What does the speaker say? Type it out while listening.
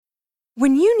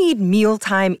When you need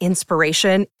mealtime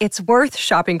inspiration, it's worth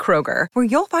shopping Kroger, where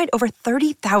you'll find over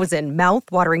 30,000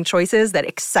 mouth-watering choices that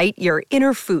excite your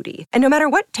inner foodie. And no matter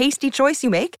what tasty choice you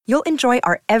make, you'll enjoy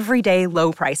our everyday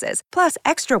low prices, plus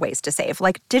extra ways to save,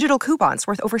 like digital coupons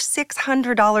worth over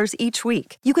 $600 each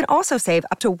week. You can also save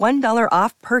up to $1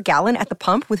 off per gallon at the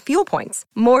pump with fuel points.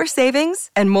 More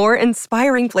savings and more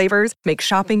inspiring flavors make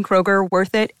shopping Kroger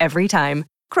worth it every time.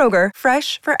 Kroger,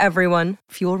 fresh for everyone.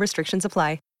 Fuel restrictions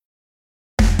apply.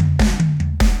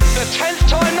 The 10th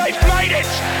time they've made it!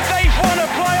 They've won a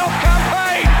playoff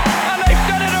campaign! And they've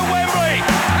done it at Wembley!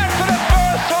 And for the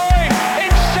first time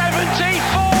in 74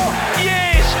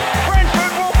 years,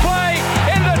 Brentford will play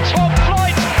in the top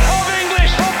flight of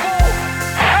English football!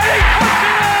 And he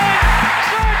puts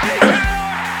it in!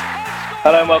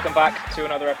 Hello and welcome back to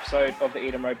another episode of the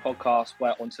Eden Road podcast,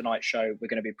 where on tonight's show we're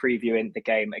going to be previewing the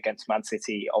game against Man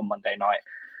City on Monday night.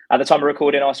 At the time of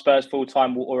recording, our Spurs full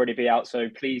time will already be out, so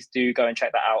please do go and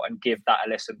check that out and give that a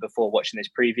listen before watching this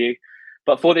preview.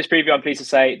 But for this preview, I'm pleased to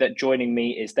say that joining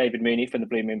me is David Mooney from the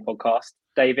Blue Moon podcast.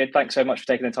 David, thanks so much for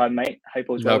taking the time, mate. Hope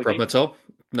all's well. No problem at all.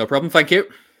 No problem. Thank you.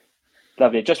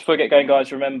 Lovely. Just before we get going,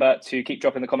 guys, remember to keep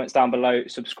dropping the comments down below,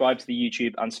 subscribe to the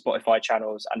YouTube and Spotify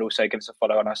channels, and also give us a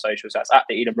follow on our socials. That's at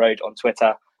the Eden Road on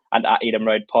Twitter and at Eden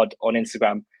Road Pod on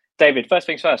Instagram. David, first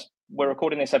things first, we're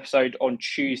recording this episode on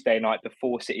Tuesday night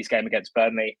before City's game against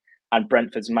Burnley and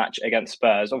Brentford's match against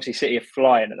Spurs. Obviously, City are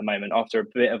flying at the moment after a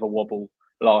bit of a wobble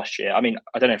last year. I mean,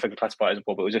 I don't know if I could classify it as a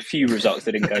wobble. It was a few results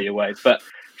that didn't go your way, but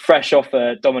fresh off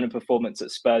a dominant performance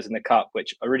at Spurs in the Cup,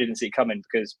 which I really didn't see coming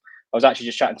because I was actually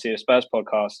just chatting to a Spurs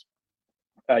podcast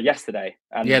yesterday.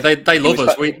 And yeah, they love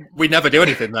us. We never do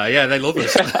anything there. Yeah, they love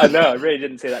us. I know, I really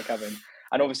didn't see that coming.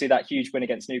 And obviously that huge win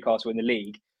against Newcastle in the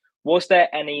league. Was there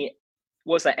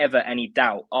ever any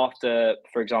doubt after,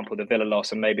 for example, the Villa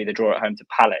loss and maybe the draw at home to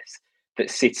Palace, that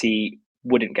City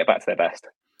wouldn't get back to their best?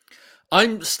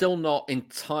 I'm still not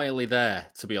entirely there,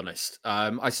 to be honest.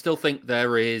 I still think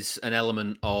there is an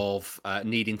element of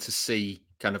needing to see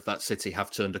kind of that City have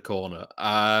turned a corner.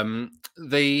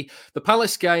 The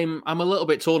Palace game, I'm a little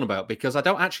bit torn about because I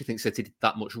don't actually think City did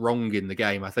that much wrong in the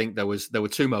game. I think there were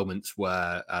two moments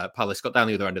where Palace got down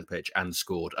the other end of the pitch and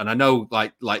scored. And I know,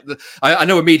 I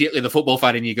know immediately the football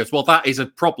fan in you goes, "Well, that is a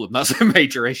problem. That's a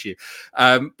major issue."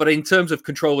 But in terms of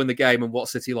controlling the game and what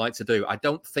City like to do, I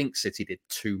don't think City did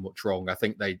too much wrong. I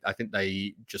think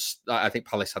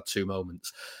Palace had two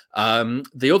moments.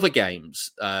 The other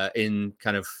games in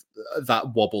kind of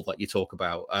that wobble that you talk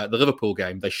about, the Liverpool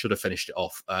game, they should have finished it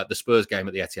off. The Spurs game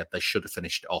at the Etihad, they should have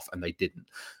finished it off, and they didn't.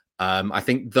 I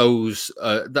think those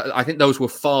were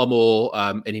far more,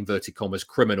 in inverted commas,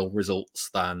 criminal results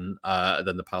than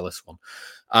the Palace one.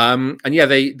 And yeah,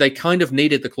 they kind of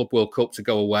needed the Club World Cup to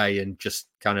go away and just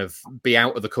kind of be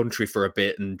out of the country for a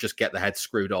bit and just get their heads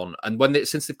screwed on. And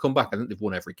since they've come back, I think they've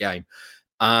won every game,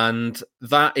 and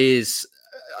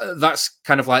that's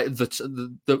kind of like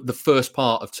the first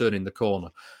part of turning the corner.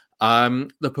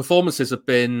 The performances have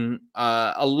been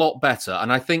a lot better,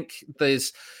 and I think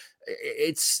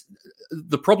it's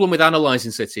the problem with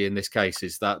analysing City in this case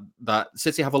is that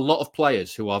City have a lot of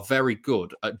players who are very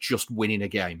good at just winning a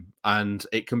game, and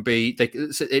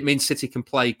it means City can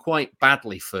play quite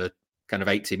badly for kind of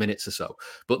 80 minutes or so,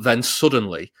 but then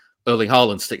suddenly Erling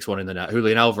Haaland sticks one in the net.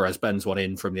 Julian Alvarez bends one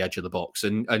in from the edge of the box.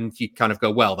 And you kind of go,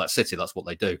 well, that's City. That's what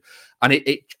they do. And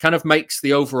it kind of makes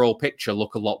the overall picture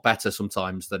look a lot better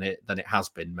sometimes than it has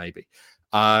been, maybe.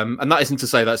 And that isn't to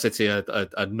say that City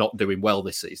are not doing well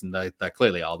this season. They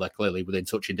clearly are. They're clearly within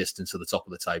touching distance of the top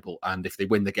of the table. And if they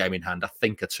win the game in hand, I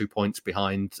think are 2 points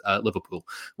behind Liverpool,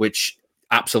 which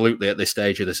absolutely at this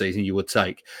stage of the season you would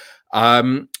take.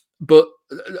 But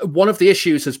one of the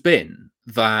issues has been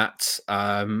that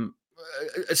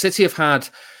City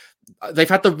they've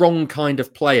had the wrong kind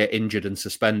of player injured and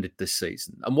suspended this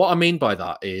season. And what I mean by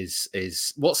that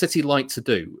is what City like to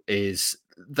do is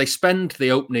they spend the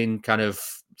opening kind of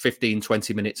 15,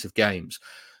 20 minutes of games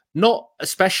not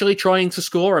especially trying to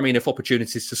score. I mean, if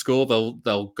opportunities to score,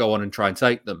 they'll go on and try and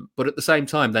take them. But at the same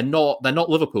time, they're not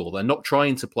Liverpool. They're not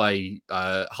trying to play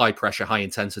high pressure, high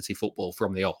intensity football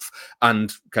from the off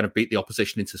and kind of beat the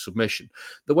opposition into submission.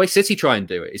 The way City try and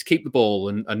do it is keep the ball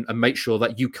and make sure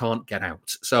that you can't get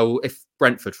out. So if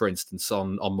Brentford, for instance,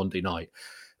 on Monday night,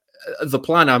 the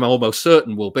plan I'm almost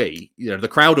certain will be, the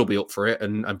crowd will be up for it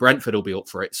and Brentford will be up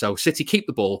for it. So City keep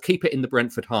the ball, keep it in the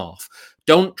Brentford half.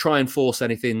 Don't try and force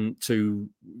anything too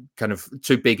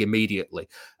big immediately,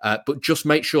 but just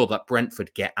make sure that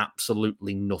Brentford get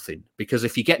absolutely nothing. Because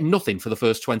if you get nothing for the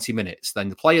first 20 minutes, then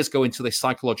the players go into this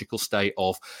psychological state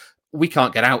of, we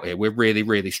can't get out here. We're really,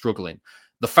 really struggling.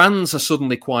 The fans are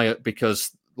suddenly quiet because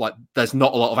like there's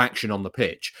not a lot of action on the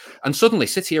pitch. And suddenly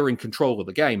City are in control of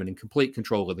the game and in complete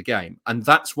control of the game. And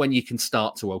that's when you can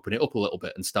start to open it up a little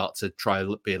bit and start to try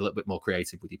to be a little bit more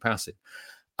creative with your passing.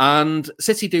 And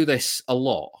City do this a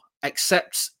lot,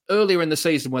 except earlier in the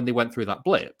season when they went through that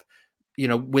blip, you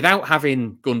know, without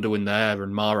having Gundogan there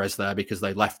and Mahrez there because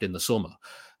they left in the summer.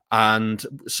 And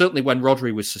certainly when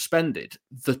Rodri was suspended,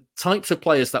 the types of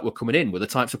players that were coming in were the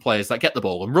types of players that get the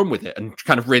ball and run with it and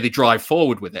kind of really drive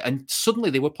forward with it. And suddenly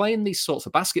they were playing these sorts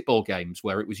of basketball games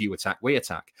where it was you attack, we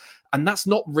attack. And that's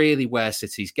not really where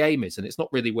City's game is, and it's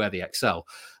not really where they excel.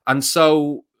 And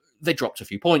so they dropped a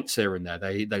few points here and there.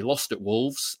 They lost at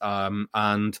Wolves,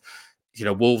 and you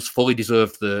know, Wolves fully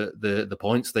deserved the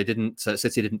points. They didn't.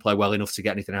 City didn't play well enough to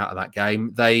get anything out of that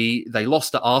game. They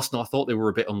lost at Arsenal. I thought they were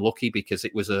a bit unlucky because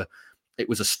it was a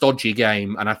stodgy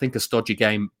game, and I think a stodgy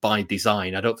game by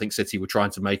design. I don't think City were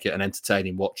trying to make it an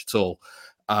entertaining watch at all.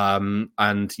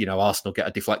 And you know, Arsenal get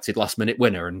a deflected last minute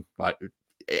winner, and like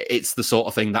it's the sort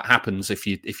of thing that happens if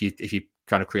you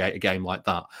kind of create a game like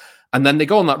that. And then they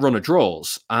go on that run of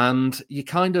draws, and you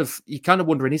kind of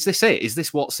wondering, is this it? Is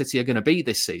this what City are going to be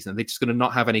this season? Are they just going to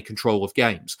not have any control of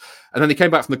games? And then they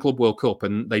came back from the Club World Cup,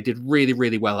 and they did really,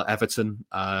 really well at Everton,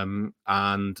 and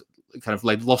kind of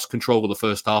they lost control of the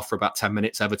first half for about 10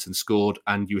 minutes. Everton scored,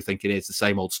 and you were thinking it's the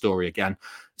same old story again.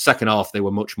 Second half, they were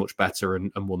much, much better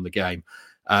and won the game.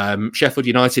 Sheffield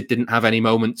United didn't have any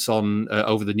moments on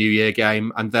over the New Year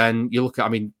game, and then you look at, I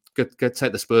mean, Go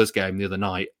take the Spurs game the other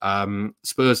night.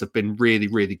 Spurs have been really,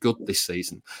 really good this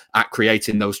season at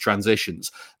creating those transitions,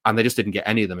 and they just didn't get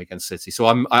any of them against City. So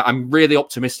I'm really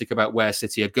optimistic about where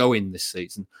City are going this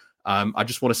season. I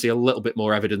just want to see a little bit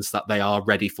more evidence that they are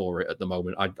ready for it at the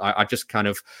moment. I just kind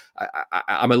of,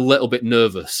 I'm a little bit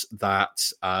nervous that,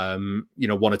 you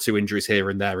know, one or two injuries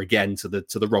here and there again to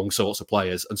the wrong sorts of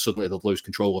players, and suddenly they'll lose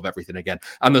control of everything again.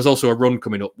 And there's also a run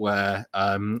coming up where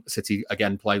City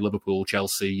again play Liverpool,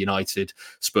 Chelsea, United,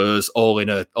 Spurs, all in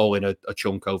a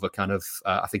chunk over kind of,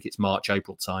 I think it's March,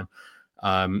 April time.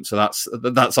 So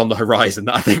that's on the horizon.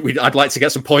 I think I'd like to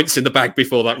get some points in the bag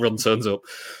before that run turns up.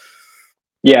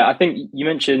 Yeah, I think you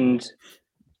mentioned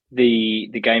the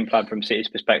game plan from City's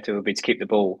perspective would be to keep the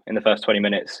ball in the first 20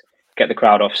 minutes, get the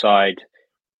crowd offside,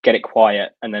 get it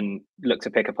quiet, and then look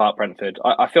to pick apart Brentford.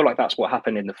 I feel like that's what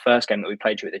happened in the first game that we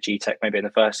played you at the G-Tech, maybe in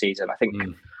the first season. I think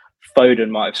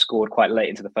Foden might have scored quite late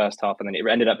into the first half, and then it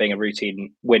ended up being a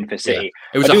routine win for City.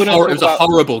 Yeah. It was a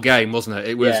horrible game, wasn't it?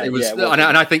 It was, and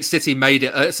I think City made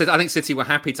it. I think City were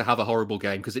happy to have a horrible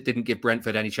game because it didn't give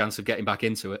Brentford any chance of getting back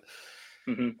into it.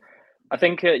 Mm-hmm. I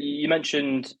think you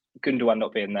mentioned Gundogan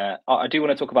not being there. I do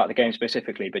want to talk about the game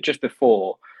specifically, but just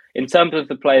before, in terms of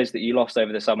the players that you lost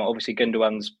over the summer, obviously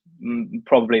Gundogan's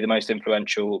probably the most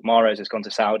influential. Mahrez has gone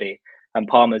to Saudi, and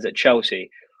Palmer's at Chelsea.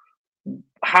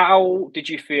 How did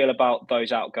you feel about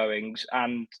those outgoings?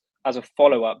 And as a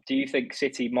follow-up, do you think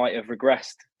City might have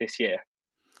regressed this year?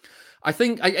 I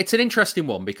think it's an interesting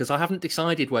one because I haven't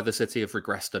decided whether City have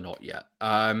regressed or not yet.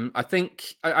 I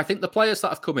think the players that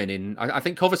have come in I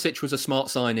think Kovacic was a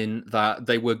smart signing that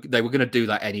they were going to do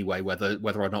that anyway, whether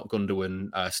or not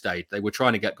Gundogan stayed. They were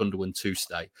trying to get Gundogan to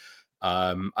stay.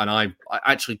 And I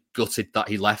actually gutted that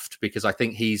he left because I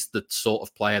think he's the sort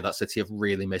of player that City have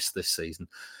really missed this season.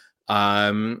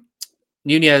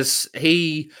 Nunez,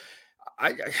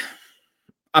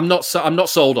 I'm not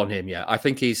sold on him yet. I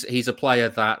think he's a player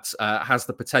that has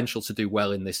the potential to do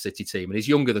well in this City team, and he's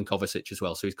younger than Kovacic as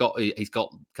well, so he's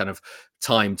got kind of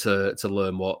time to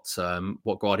learn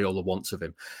what Guardiola wants of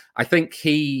him. I think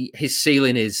his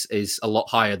ceiling is a lot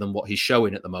higher than what he's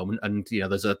showing at the moment, and you know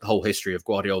there's a whole history of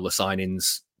Guardiola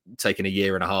signings taking a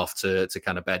year and a half to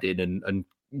kind of bed in and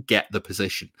get the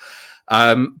position.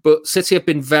 But City have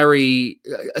been City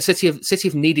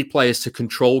have needed players to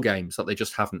control games that they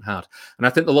just haven't had. And I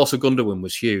think the loss of Gundogan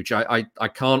was huge. I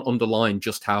can't underline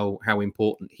just how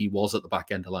important he was at the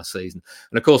back end of last season.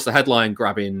 And of course, the headline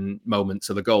grabbing moments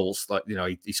are the goals. Like, you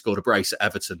know, he scored a brace at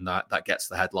Everton that gets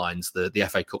the headlines, the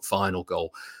FA Cup final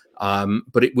goal.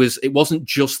 But it wasn't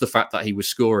just the fact that he was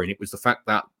scoring; it was the fact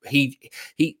that he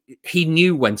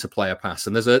knew when to play a pass.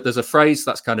 And there's a phrase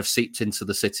that's kind of seeped into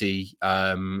the City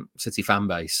fan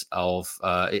base of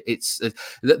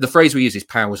the phrase we use is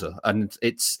pauser, and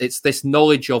it's this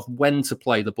knowledge of when to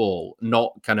play the ball,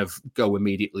 not kind of go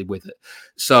immediately with it.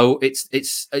 So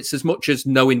it's as much as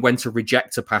knowing when to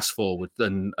reject a pass forward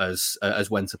than as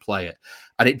when to play it.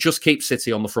 And it just keeps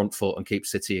City on the front foot and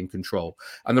keeps City in control.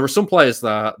 And there are some players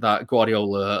that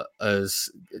Guardiola has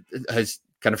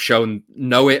kind of shown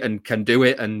know it and can do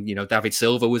it. And, David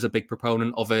Silva was a big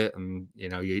proponent of it. And,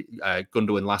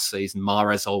 Gundogan last season,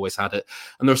 Mahrez always had it.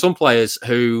 And there are some players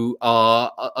who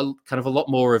are kind of a lot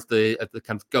more of the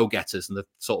kind of go-getters and the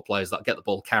sort of players that get the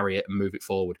ball, carry it and move it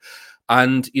forward.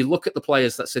 And you look at the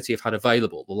players that City have had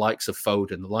available, the likes of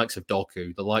Foden, the likes of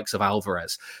Doku, the likes of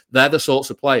Alvarez. They're the sorts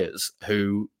of players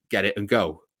who get it and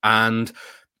go. And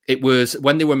it was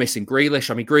when they were missing Grealish.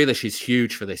 I mean, Grealish is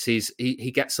huge for this.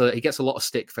 He gets a lot of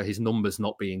stick for his numbers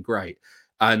not being great.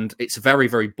 And it's a very,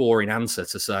 very boring answer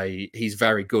to say he's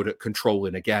very good at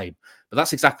controlling a game. But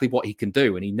that's exactly what he can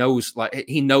do. And he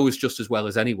knows just as well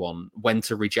as anyone when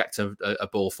to reject a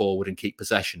ball forward and keep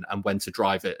possession and when to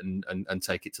drive it and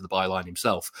take it to the byline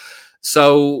himself.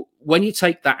 So when you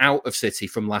take that out of City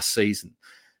from last season,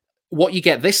 what you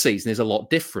get this season is a lot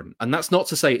different. And that's not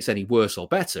to say it's any worse or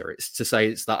better. It's to say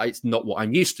it's not what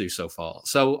I'm used to so far.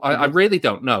 So I really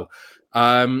don't know.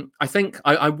 I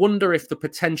wonder if the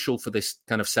potential for this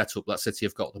kind of setup that City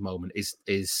have got at the moment is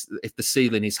if the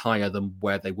ceiling is higher than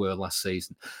where they were last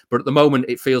season. But at the moment,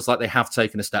 it feels like they have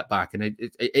taken a step back, and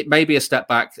it may be a step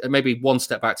back, maybe one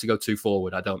step back to go two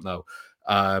forward. I don't know.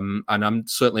 And I'm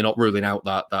certainly not ruling out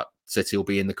that City will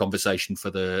be in the conversation for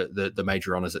the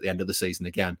major honours at the end of the season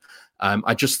again.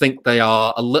 I just think they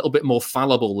are a little bit more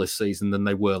fallible this season than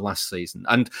they were last season.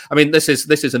 And I mean, this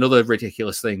is another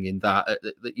ridiculous thing in that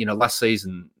last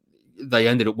season they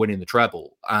ended up winning the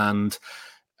treble, and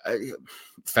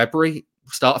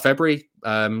start of February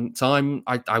time,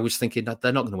 I was thinking that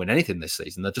they're not going to win anything this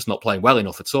season. They're just not playing well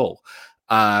enough at all.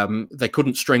 They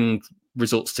couldn't string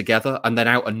results together, and then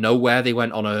out of nowhere they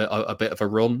went on a bit of a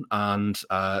run, and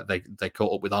they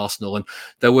caught up with Arsenal. And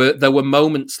there were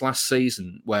moments last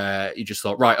season where you just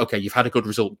thought, right, okay, you've had a good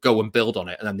result, go and build on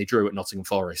it, and then they drew at Nottingham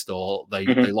Forest, or they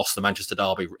lost the Manchester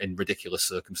derby in ridiculous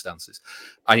circumstances,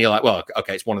 and you're like, well,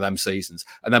 okay, it's one of them seasons.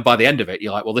 And then by the end of it,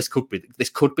 you're like, well, this could be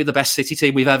the best City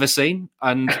team we've ever seen,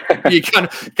 and you kind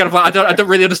of like, I don't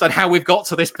really understand how we've got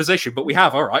to this position, but we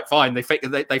have. All right, fine,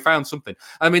 they found something.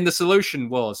 I mean, the solution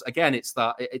was, again, it's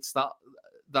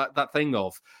that thing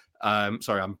of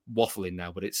sorry, I'm waffling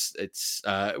now, but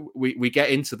we get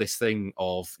into this thing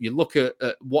of, you look at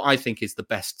what I think is the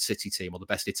best City team, or the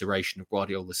best iteration of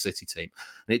Guardiola's City team,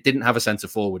 and it didn't have a centre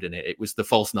forward in it. It was the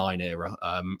false nine era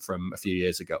from a few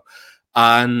years ago.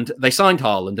 And they signed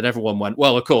Haaland, and everyone went,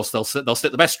 well, of course, they'll sit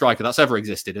the best striker that's ever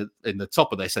existed in the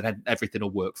top of this, and everything will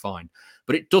work fine.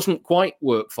 But it doesn't quite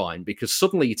work fine, because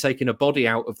suddenly you're taking a body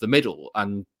out of the middle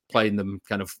and playing them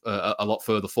kind of a lot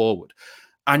further forward.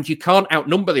 And you can't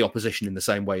outnumber the opposition in the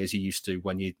same way as you used to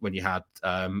when you had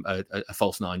a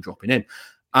false nine dropping in.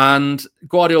 And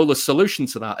Guardiola's solution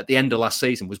to that at the end of last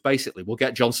season was basically, we'll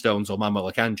get John Stones or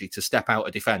Manuel Akanji to step out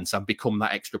of defence and become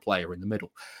that extra player in the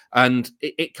middle. And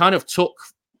it kind of took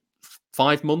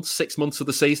 6 months of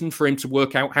the season for him to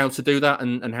work out how to do that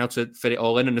and how to fit it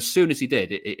all in. And as soon as he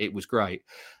did, it was great.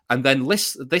 And then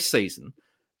this season,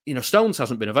 Stones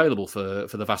hasn't been available for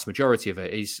the vast majority of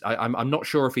it. I'm not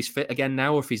sure if he's fit again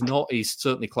now. If he's not, he's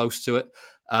certainly close to it.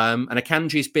 And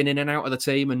Akanji's been in and out of the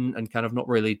team and kind of not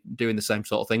really doing the same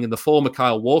sort of thing. And the former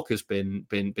Kyle Walker's been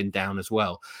down as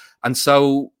well. And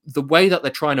so the way that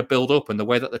they're trying to build up and the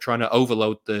way that they're trying to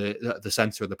overload the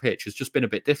centre of the pitch has just been a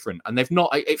bit different. And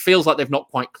it feels like they've not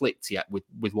quite clicked yet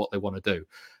with what they want to do.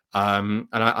 And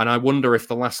I wonder if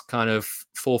the last kind of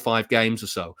 4 or 5 games or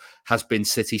so has been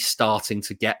City starting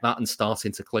to get that and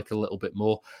starting to click a little bit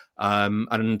more.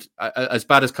 And as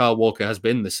bad as Kyle Walker has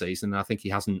been this season, I think he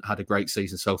hasn't had a great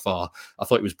season so far. I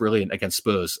thought he was brilliant against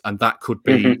Spurs, and that could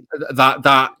be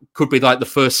that could be like the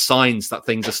first signs that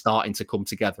things are starting to come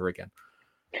together again.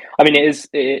 I mean,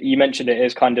 you mentioned it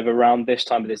is kind of around this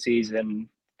time of the season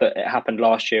that it happened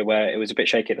last year, where it was a bit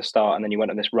shaky at the start, and then you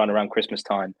went on this run around Christmas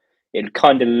time. It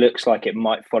kind of looks like it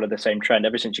might follow the same trend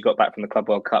ever since you got back from the Club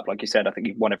World Cup. Like you said, I think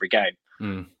you've won every game.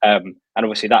 And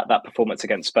obviously that performance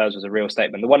against Spurs was a real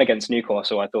statement. The one against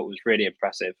Newcastle I thought was really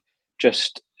impressive.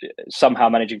 Just somehow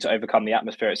managing to overcome the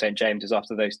atmosphere at St James's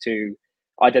after those 2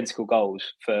 identical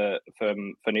goals for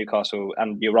Newcastle.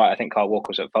 And you're right, I think Kyle Walker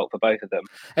was at fault for both of them.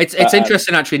 It's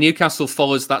interesting, actually. Newcastle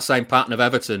follows that same pattern of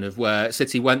Everton, of where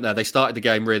City went there, they started the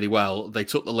game really well, they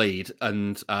took the lead,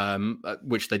 and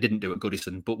which they didn't do at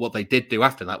Goodison, but what they did do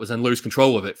after that was then lose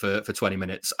control of it for 20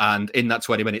 minutes. And in that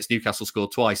 20 minutes, Newcastle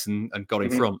scored twice and got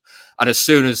in front. And as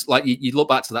soon as, like, you look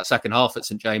back to that second half at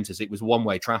St James's, it was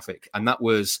one-way traffic, and that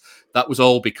was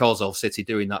all because of City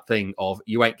doing that thing of,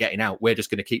 you ain't getting out, we're just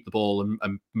going to keep the ball and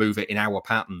move it in our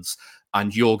patterns,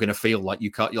 and you're going to feel like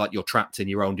you're trapped in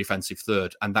your own defensive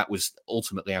third. And that was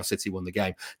ultimately how City won the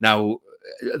game. Now,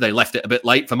 they left it a bit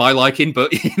late for my liking. But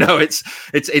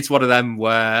it's one of them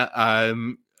where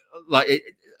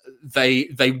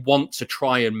they want to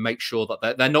try and make sure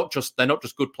that they're not just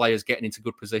good players getting into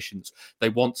good positions. They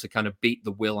want to kind of beat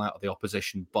the will out of the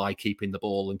opposition by keeping the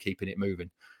ball and keeping it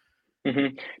moving.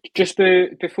 Mm-hmm. Just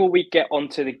before we get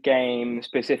onto the game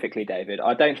specifically, David,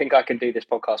 I don't think I can do this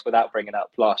podcast without bringing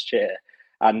up last year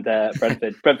and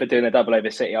Brentford doing a double over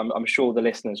City. I'm sure the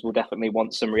listeners will definitely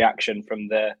want some reaction from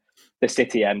the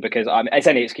City end, because it's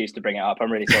any excuse to bring it up.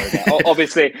 I'm really sorry.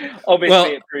 Obviously, well,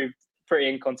 it proved pretty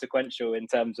inconsequential in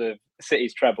terms of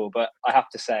City's treble, but I have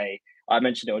to say, I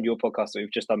mentioned it on your podcast that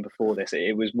we've just done before this.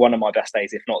 It was one of my best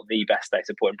days, if not the best day,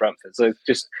 supporting Brentford. So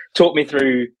just talk me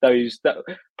through those.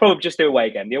 Probably just the away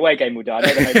game. The away game will do. I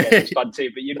know the home game was fun too,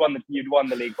 but you'd won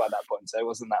the league by that point, so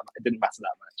it didn't matter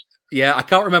that much. Yeah, I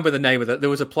can't remember the name of it. There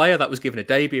was a player that was given a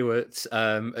debut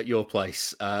at your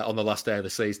place on the last day of the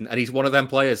season, and he's one of them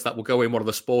players that will go in one of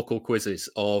the Sporkle quizzes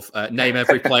of name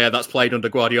every player that's played under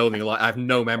Guardiola. And you're like, I have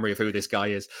no memory of who this guy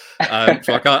is,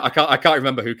 so I can't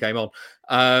remember who came on.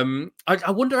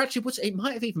 I wonder actually, it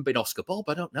might have even been Oscar Bob.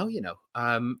 I don't know.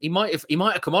 He might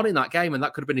have come on in that game, and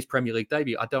that could have been his Premier League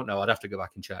debut. I don't know. I'd have to go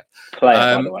back and check.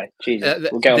 Player, by the way, Jesus,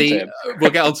 we'll get onto him.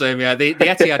 We'll get onto him. Yeah, the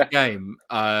Etihad game.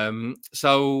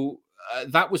 So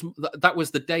that was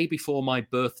the day before my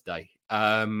birthday,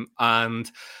 and I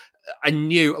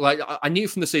knew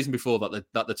from the season before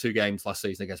that the two games last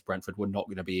season against Brentford were not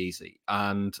going to be easy,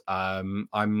 and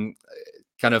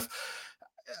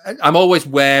I'm always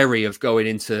wary of going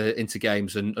into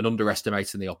games and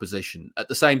underestimating the opposition. At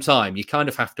the same time, you kind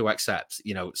of have to accept,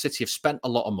 City have spent a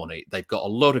lot of money. They've got a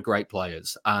lot of great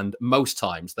players, and most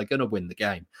times they're going to win the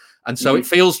game. And so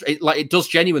it does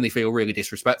genuinely feel really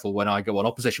disrespectful when I go on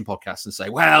opposition podcasts and say,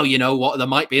 well, you know what, there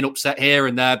might be an upset here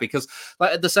and there, because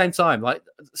at the same time,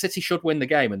 City should win the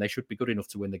game and they should be good enough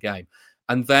to win the game.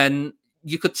 And then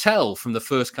you could tell from the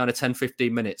first kind of 10,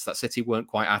 15 minutes that City weren't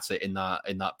quite at it in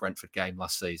that Brentford game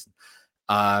last season.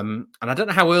 And I don't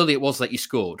know how early it was that you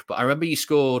scored, but I remember you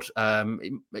scored must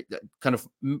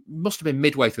have been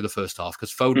midway through the first half,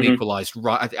 because Foden equalised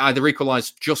either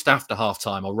equalised just after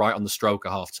half-time or right on the stroke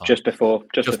of half-time. Just before.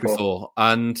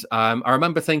 And I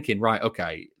remember thinking, right,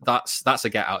 okay, that's a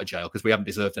get out of jail, because we haven't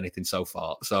deserved anything so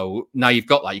far. So now you've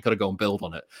got that, you've got to go and build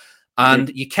on it.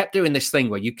 And you kept doing this thing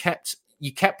where you kept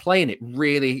playing it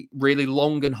really, really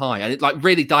long and high, and it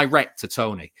really direct to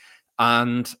Tony.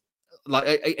 And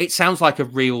it sounds like fan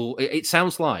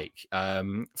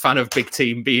of big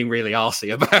team being really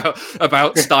arsey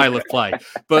about style of play.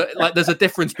 But there's a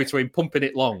difference between pumping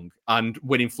it long and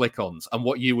winning flick-ons and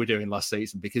what you were doing last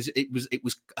season, because it was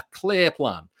a clear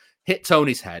plan. Hit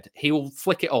Tony's head, he will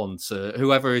flick it on to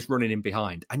whoever is running in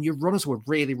behind, and your runners were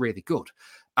really, really good.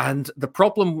 And the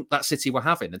problem that City were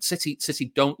having, and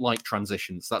City don't like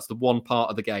transitions. That's the one part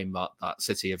of the game that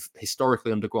City have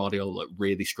historically under Guardiola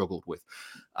really struggled with,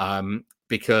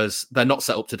 because they're not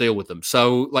set up to deal with them.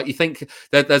 So, you think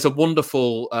there's a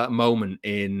wonderful moment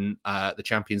in the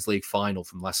Champions League final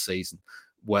from last season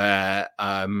where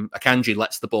Akanji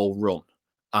lets the ball run,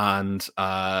 and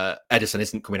Edison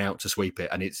isn't coming out to sweep it,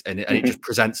 and it just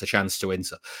presents a chance to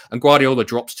Inter. And Guardiola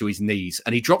drops to his knees,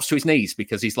 and he drops to his knees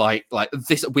because he's like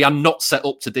this. We are not set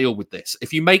up to deal with this.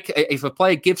 If a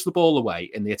player gives the ball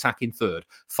away in the attacking third,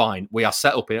 fine. We are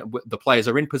set up. The players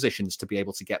are in positions to be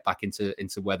able to get back into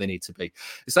where they need to be.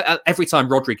 It's like every time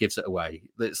Rodri gives it away,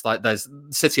 it's like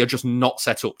City are just not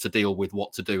set up to deal with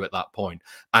what to do at that point,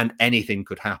 and anything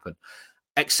could happen,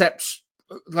 except.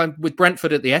 With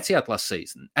Brentford at the Etihad last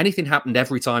season, anything happened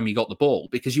every time you got the ball,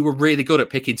 because you were really good at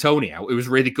picking Tony out. It was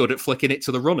really good at flicking it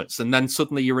to the runners, and then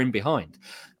suddenly you're in behind.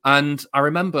 And I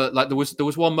remember, there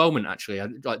was one moment actually,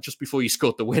 just before you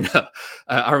scored the winner.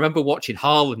 I remember watching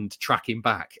Haaland tracking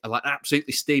back,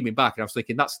 absolutely steaming back, and I was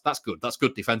thinking, that's good. That's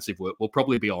good defensive work. We'll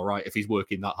probably be all right if he's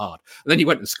working that hard. And then he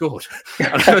went and scored,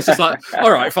 and I was just like,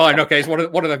 all right, fine, okay, it's one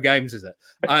of them games, is it?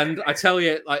 And I tell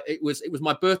you, it was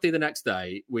my birthday the next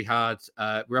day. We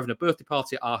were having a birthday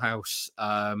party at our house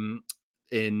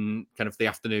in kind of the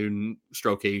afternoon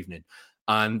stroke evening,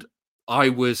 and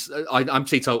I'm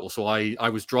teetotal, so I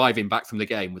was driving back from the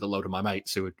game with a load of my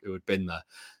mates who had been there.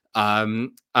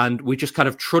 And we just kind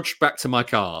of trudged back to my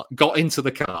car, got into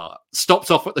the car, stopped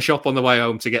off at the shop on the way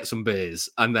home to get some beers,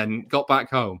 and then got back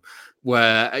home.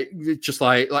 where just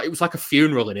like it was like a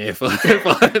funeral in here for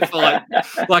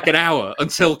like an hour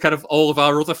until kind of all of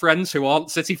our other friends who aren't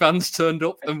City fans turned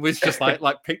up and was just like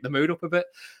picked the mood up a bit.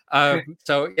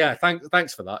 So yeah,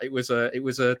 thanks for that. It was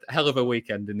a hell of a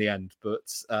weekend in the end,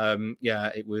 but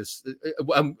yeah, it was.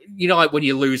 Like when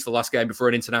you lose the last game before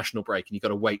an international break and you got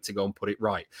to wait to go and put it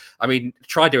right. I mean,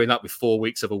 try doing that with 4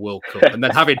 weeks of a World Cup and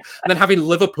then having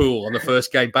Liverpool on the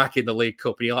first game back in the League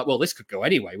Cup, and you're like, well, this could go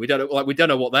anyway. We don't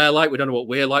know what they're like. We don't know what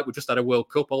we're like. We just had a World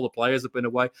Cup. All the players have been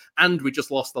away, and we just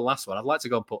lost the last one. I'd like to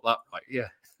go and put that right. Yeah,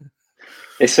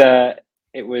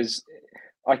 it was.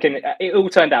 It all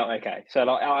turned out okay. So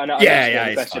I know. Yeah.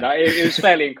 The question. It was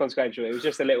fairly inconsequential. It was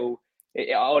just a little.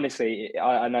 Honestly,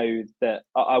 I know that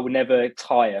I will never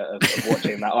tire of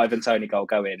watching that Ivan Toney goal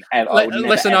go in.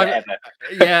 Listen,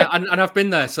 yeah, and I've been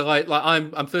there. So like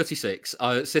I'm 36.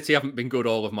 City haven't been good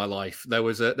all of my life. There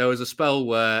was a spell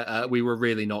where we were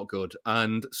really not good,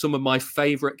 and some of my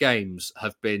favourite games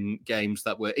have been games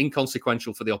that were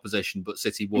inconsequential for the opposition, but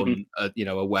City won,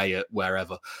 away at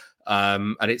wherever.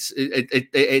 And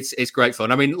it's great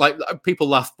fun. I mean, like people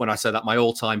laugh when I say that my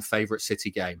all-time favourite City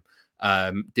game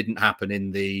didn't happen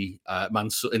in the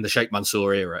Sheikh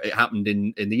Mansour era. It happened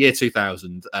in the year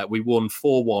 2000. We won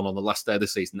 4-1 on the last day of the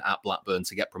season at Blackburn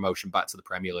to get promotion back to the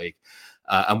Premier League,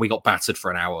 and we got battered for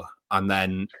an hour and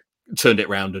then turned it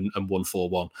around and won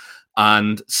 4-1.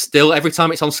 And still, every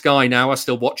time it's on Sky now, I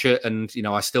still watch it, and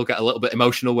I still get a little bit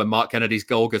emotional when Mark Kennedy's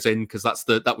goal goes in, because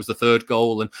that was the third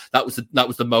goal, and that was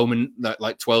the moment that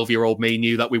like 12-year-old me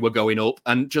knew that we were going up,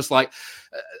 and just like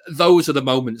those are the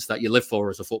moments that you live for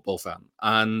as a football fan.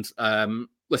 And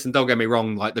listen, don't get me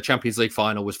wrong, like the Champions League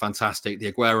final was fantastic,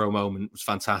 the Aguero moment was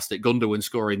fantastic, Gundogan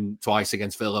scoring twice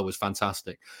against Villa was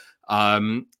fantastic.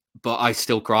 But I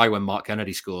still cry when Mark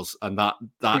Kennedy scores, and that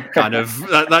kind of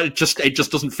it just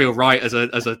doesn't feel right as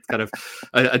a kind of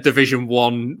a Division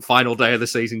 1 final day of the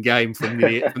season game from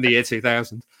the year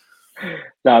 2000.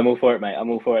 No, I'm all for it, mate. I'm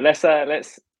all for it.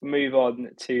 Let's move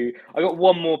on to. I got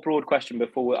one more broad question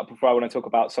before I want to talk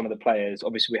about some of the players.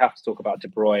 Obviously, we have to talk about De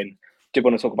Bruyne. Did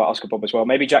want to talk about Oscar Bob as well.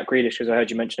 Maybe Jack Grealish, because I heard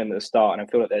you mention him at the start, and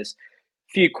I feel like there's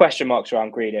a few question marks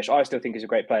around Grealish. I still think he's a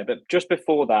great player, but just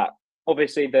before that.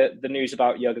 Obviously, the news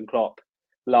about Jurgen Klopp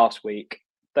last week,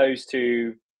 those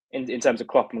two, in terms of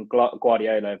Klopp and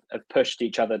Guardiola, have pushed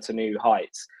each other to new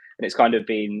heights. And it's kind of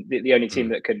been the only team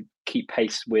that could keep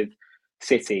pace with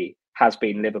City has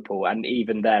been Liverpool. And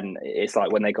even then, it's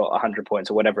like when they got 100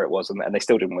 points or whatever it was, and they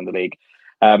still didn't win the league.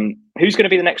 Who's going to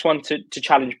be the next one to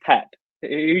challenge Pep? Who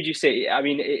do you see? I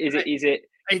mean, is it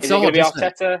going to be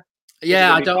Arteta?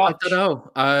 Yeah, I don't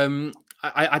know.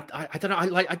 I don't know.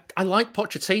 I like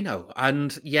Pochettino,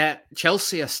 and yet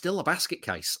Chelsea are still a basket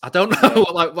case. I don't know.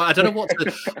 I don't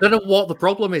know what the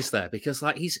problem is there, because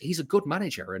like he's a good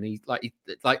manager, and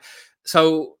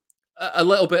so a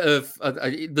little bit of.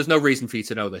 There's no reason for you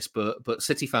to know this, but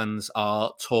City fans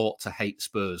are taught to hate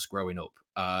Spurs growing up.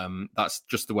 That's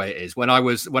just the way it is. When I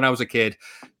was a kid,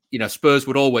 Spurs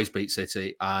would always beat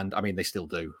City, and I mean they still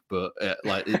do, but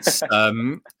it's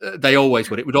they always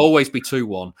would. It would always be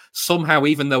 2-1 somehow,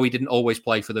 even though he didn't always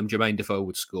play for them. Jermaine Defoe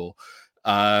would score,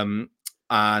 and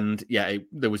yeah,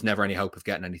 there was never any hope of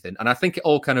getting anything. And I think it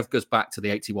all kind of goes back to the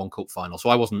 '81 Cup final. So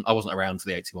I wasn't around for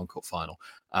the '81 Cup final,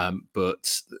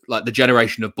 but like the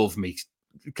generation above me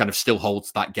kind of still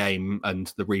holds that game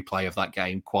and the replay of that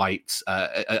game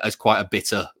as quite a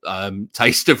bitter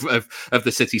taste of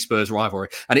the City Spurs rivalry,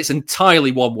 and it's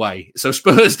entirely one way. So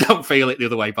Spurs don't feel it the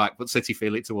other way back, but City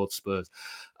feel it towards Spurs.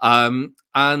 And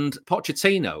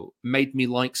Pochettino made me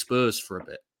like Spurs for a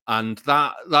bit, and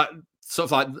that sort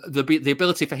of like the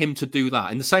ability for him to do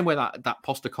that in the same way that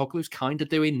Postecoglou's kind of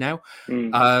doing now.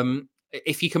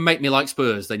 If you can make me like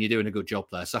Spurs, then you're doing a good job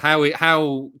there. So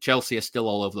how Chelsea are still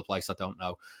all over the place, I don't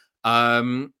know.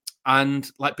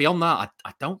 And like beyond that,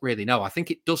 I don't really know. I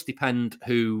think it does depend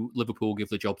who Liverpool give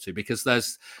the job to, because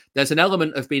there's an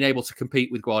element of being able to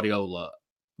compete with Guardiola,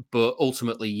 but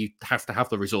ultimately you have to have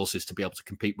the resources to be able to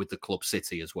compete with the club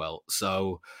City as well.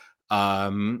 So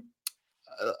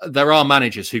there are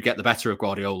managers who get the better of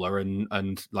Guardiola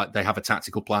and like they have a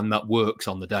tactical plan that works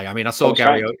on the day. I mean, I saw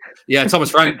Thomas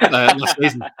Frank last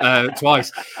season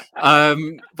twice.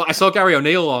 But I saw Gary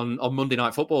O'Neill on Monday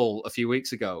Night Football a few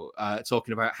weeks ago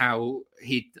talking about how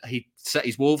he set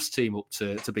his Wolves team up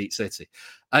to beat City.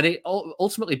 And it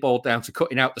ultimately boiled down to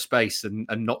cutting out the space and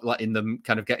not letting them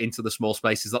kind of get into the small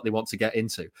spaces that they want to get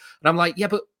into. And I'm like, yeah,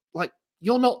 but like,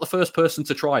 you're not the first person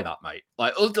to try that, mate.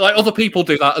 Like other people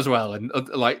do that as well, and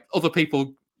like other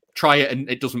people try it and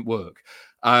it doesn't work.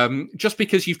 Just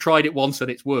because you've tried it once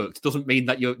and it's worked doesn't mean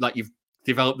that you've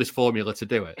developed this formula to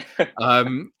do it.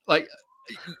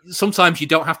 sometimes you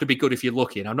don't have to be good if you're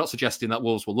lucky. And I'm not suggesting that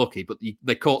Wolves were lucky, but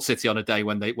they caught City on a day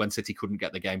when City couldn't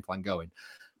get the game plan going.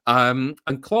 And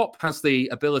Klopp had the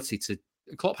ability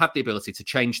to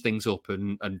change things up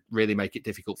and really make it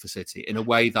difficult for City in a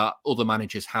way that other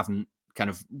managers haven't kind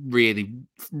of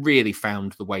really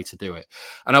found the way to do it.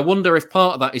 And I wonder if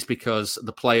part of that is because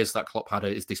the players that Klopp had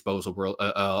at his disposal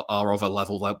are of a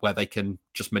level where they can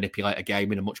just manipulate a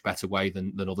game in a much better way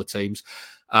than other teams.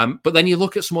 But then you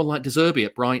look at someone like De Zerbi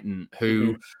at Brighton,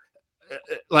 who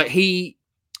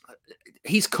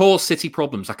he's caused City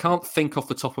problems. I can't think off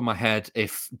the top of my head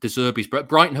if De Zerbi's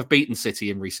Brighton have beaten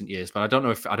City in recent years, but I don't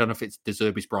know if it's De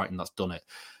Zerbi's Brighton that's done it.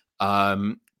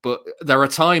 But there are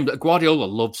times that Guardiola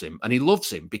loves him, and he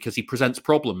loves him because he presents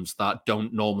problems that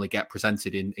don't normally get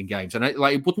presented in games. And it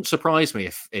wouldn't surprise me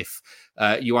if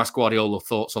you ask Guardiola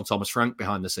thoughts on Thomas Frank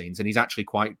behind the scenes, and he's actually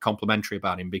quite complimentary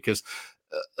about him because,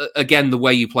 again, the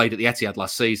way you played at the Etihad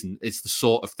last season is the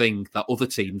sort of thing that other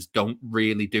teams don't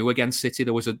really do against City.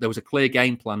 There was a clear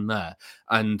game plan there,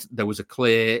 and there was a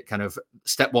clear kind of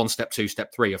step 1, step 2,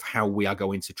 step 3 of how we are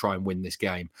going to try and win this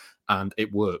game. And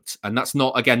it worked. And that's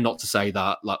not to say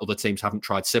that like other teams haven't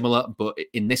tried similar, but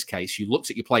in this case, you looked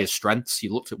at your players' strengths,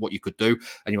 you looked at what you could do,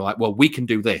 and you're like, well, we can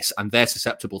do this, and they're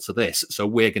susceptible to this, so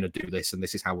we're going to do this, and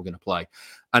this is how we're going to play.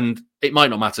 And it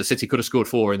might not matter. City could have scored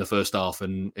 4 in the first half,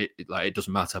 and it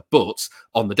doesn't matter. But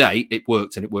on the day, it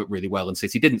worked, and it worked really well, and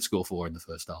City didn't score 4 in the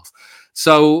first half.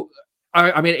 So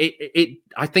I mean,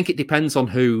 I think it depends on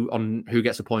who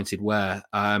gets appointed where.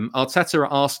 Arteta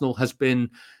at Arsenal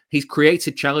he's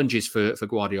created challenges for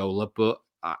Guardiola, but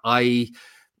I'm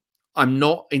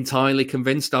not entirely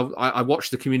convinced. I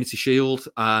watched the Community Shield,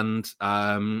 and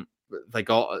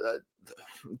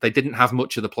they didn't have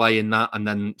much of the play in that, and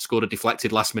then scored a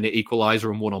deflected last-minute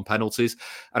equaliser and won on penalties.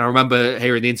 And I remember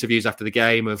hearing the interviews after the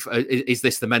game of, is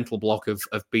this the mental block of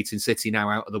beating City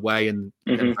now out of the way? And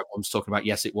everyone's talking about,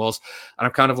 yes, it was. And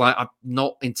I'm kind of like, I'm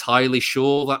not entirely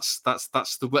sure that's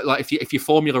the way. Like, if your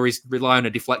formula is rely on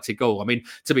a deflected goal, I mean,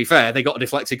 to be fair, they got a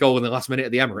deflected goal in the last minute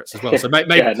at the Emirates as well. So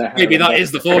maybe that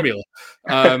is the formula.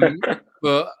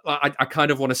 But I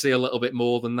kind of want to see a little bit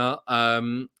more than that.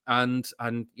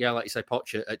 And yeah, like you say,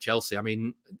 Poch at Chelsea. I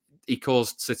mean, he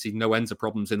caused City no end of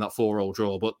problems in that 4-4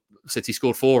 draw, but City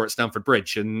scored 4 at Stamford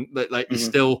Bridge, and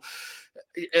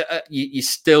you're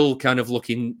still kind of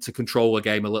looking to control a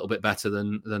game a little bit better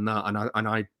than that. And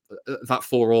I that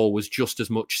 4-4 was just as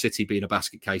much City being a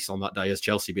basket case on that day as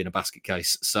Chelsea being a basket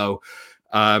case. So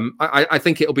I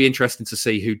think it'll be interesting to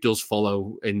see who does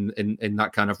follow in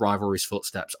that kind of rivalry's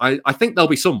footsteps. I think there'll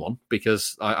be someone,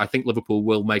 because I think Liverpool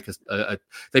will make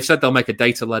they've said they'll make a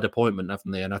data-led appointment,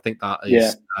 haven't they? And I think that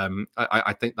is,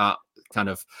 I think that kind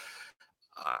of,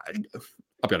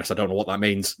 I'll be honest, I don't know what that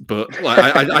means, but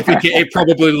I think it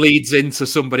probably leads into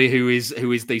somebody who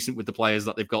is decent with the players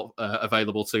that they've got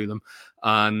available to them,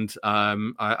 and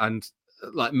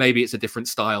like maybe it's a different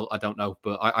style. I don't know,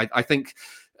 but I think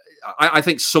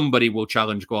somebody will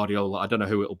challenge Guardiola. I don't know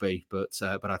who it'll be, but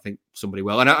I think somebody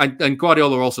will. And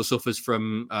Guardiola also suffers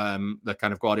from the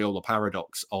kind of Guardiola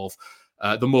paradox of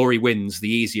the more he wins, the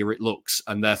easier it looks,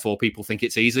 and therefore people think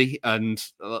it's easy. And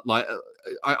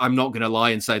I'm not going to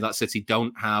lie and say that City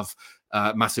don't have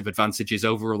massive advantages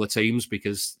over other teams,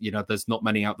 because there's not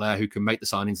many out there who can make the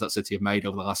signings that City have made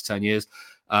over the last 10 years.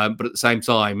 But at the same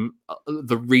time,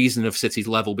 the reason of City's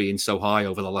level being so high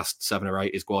over the last 7 or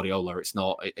 8 is Guardiola. It's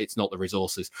not the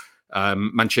resources.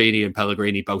 Mancini and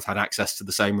Pellegrini both had access to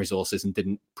the same resources and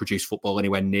didn't produce football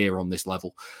anywhere near on this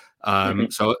level.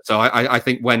 So I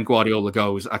think when Guardiola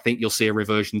goes, I think you'll see a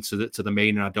reversion to the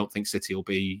mean, and I don't think City will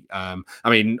be. I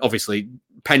mean, obviously,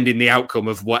 pending the outcome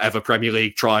of whatever Premier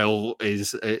League trial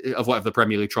is,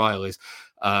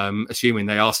 assuming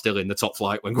they are still in the top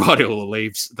flight when Guardiola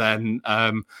leaves, then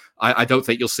I don't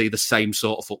think you'll see the same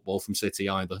sort of football from City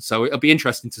either. So it will be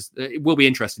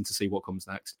interesting to see what comes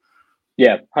next.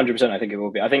 Yeah, 100%. I think it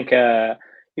will be. I think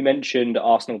you mentioned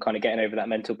Arsenal kind of getting over that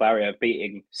mental barrier of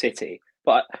beating City,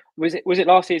 but was it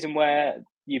last season where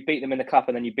you beat them in the cup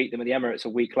and then you beat them at the Emirates a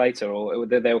week later, or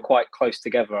they were quite close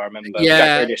together? I remember.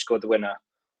 Jack Grealish scored the winner.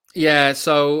 Yeah,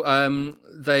 so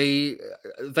they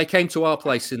came to our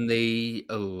place in the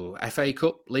FA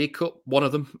Cup, League Cup, one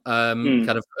of them, kind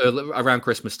of around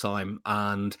Christmas time,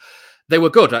 and they were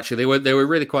good, actually. They were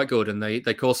really quite good, and they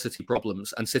caused City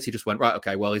problems. And City just went, right,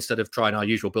 okay, well, instead of trying our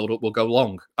usual build-up, we'll go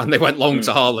long. And they went long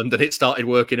to Haaland, and it started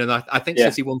working. And I think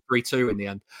City won 3-2 in the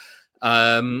end.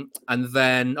 And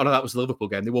then, that was the Liverpool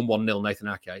game. They won 1-0, Nathan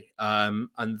Ake.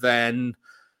 And then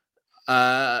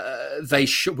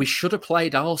we should have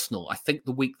played Arsenal, I think,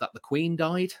 the week that the Queen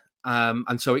died.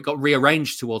 and so it got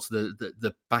rearranged towards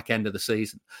the back end of the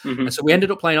season. Mm-hmm. And so we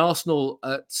ended up playing Arsenal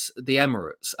at the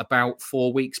Emirates about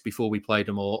 4 weeks before we played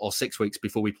them, or 6 weeks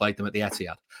before we played them at the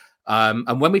Etihad.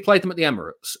 And when we played them at the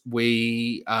Emirates,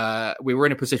 we were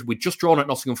in a position. We'd just drawn at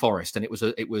Nottingham Forest, and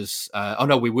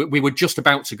we were just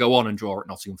about to go on and draw at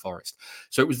Nottingham Forest.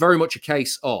 So it was very much a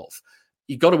case of,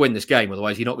 you've got to win this game,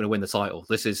 otherwise you're not going to win the title.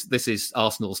 This is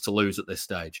Arsenal's to lose at this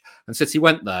stage. And City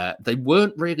went there. They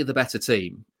weren't really the better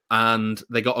team, and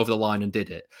they got over the line and did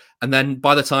it. And then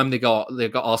by the time they got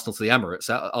Arsenal to the Emirates,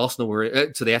 Arsenal were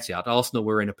to the Etihad. Arsenal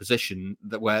were in a position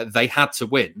where they had to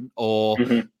win, or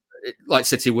like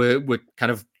City were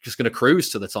kind of just going to cruise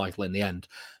to the title in the end.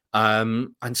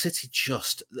 And City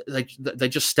just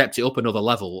stepped it up another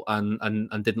level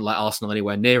and didn't let Arsenal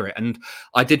anywhere near it. And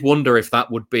I did wonder if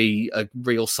that would be a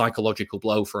real psychological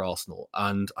blow for Arsenal.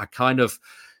 And I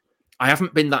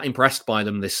haven't been that impressed by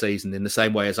them this season in the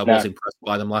same way as I was impressed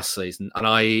by them last season. And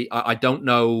I don't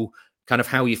know kind of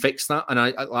how you fix that. And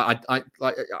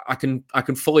I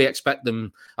can fully expect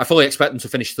them. I fully expect them to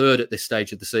finish third at this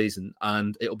stage of the season,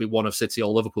 and it'll be one of City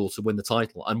or Liverpool to win the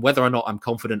title. And whether or not I'm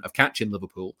confident of catching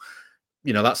Liverpool,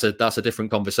 that's a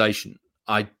different conversation.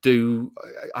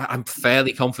 I'm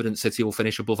fairly confident City will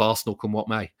finish above Arsenal come what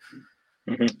may.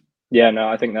 Mm-hmm. Yeah, no,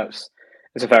 I think it's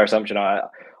a fair assumption. I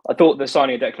thought the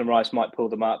signing of Declan Rice might pull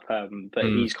them up, but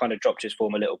he's kind of dropped his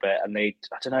form a little bit, and I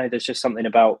don't know. There's just something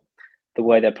about the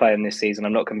way they're playing this season.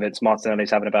 I'm not convinced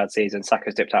Martinelli's having a bad season.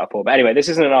 Saka's dipped out of form. But anyway, this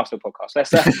isn't an Arsenal podcast.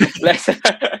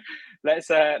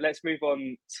 Let's move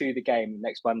on to the game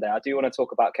next Monday. I do want to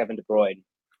talk about Kevin De Bruyne.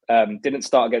 Didn't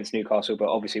start against Newcastle, but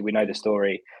obviously we know the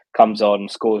story. Comes on,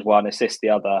 scores one, assists the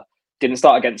other. Didn't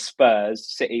start against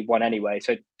Spurs. City won anyway.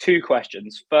 So 2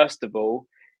 questions. First of all,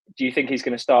 do you think he's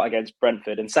going to start against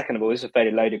Brentford? And second of all, this is a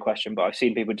fairly loaded question, but I've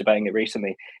seen people debating it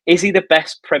recently. Is he the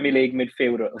best Premier League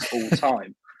midfielder of all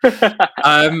time?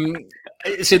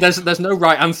 See, there's no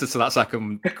right answer to that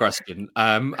second question,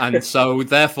 and so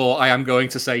therefore I am going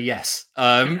to say yes,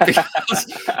 because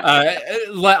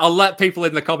I'll let people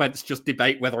in the comments just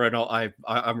debate whether or not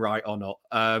I'm right or not.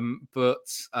 But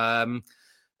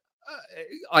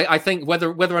I think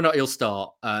whether or not he'll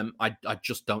start, I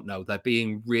just don't know. They're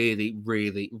being really,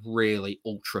 really, really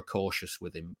ultra cautious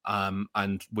with him,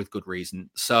 and with good reason.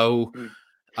 So.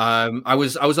 I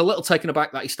was a little taken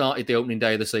aback that he started the opening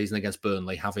day of the season against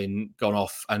Burnley, having gone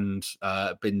off and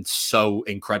been so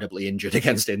incredibly injured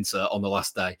against Inter on the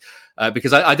last day,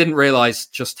 because I didn't realise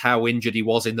just how injured he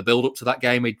was in the build-up to that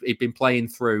game. He'd been playing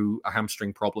through a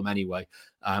hamstring problem anyway,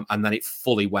 and then it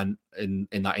fully went in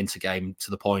that Inter game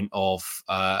to the point of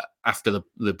after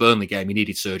the Burnley game, he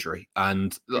needed surgery,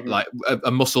 and like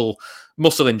a muscle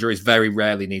injuries very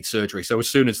rarely need surgery. So as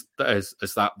soon as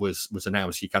that was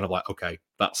announced, you kind of like, okay,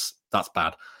 that's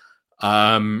bad.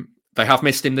 They have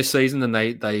missed him this season, and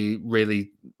they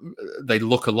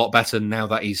look a lot better now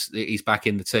that he's back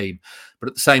in the team. But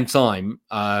at the same time,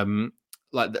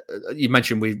 like you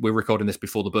mentioned, we're recording this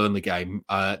before the Burnley game.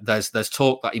 There's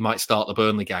talk that he might start the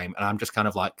Burnley game, and I'm just kind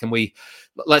of like,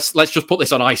 let's just put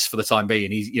this on ice for the time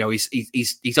being.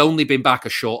 He's only been back a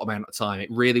short amount of time. It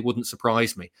really wouldn't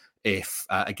surprise me if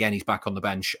again he's back on the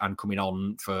bench and coming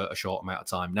on for a short amount of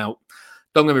time. Now,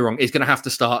 don't get me wrong, he's going to have to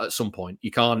start at some point.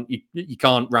 You can't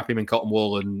wrap him in cotton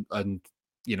wool and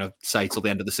say till the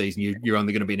end of the season you're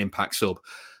only going to be an impact sub.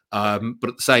 But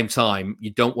at the same time, you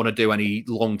don't want to do any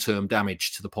long-term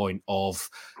damage to the point of,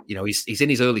 he's in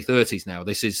his early 30s now.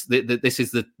 This is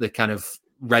the kind of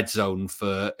red zone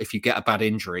for if you get a bad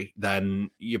injury, then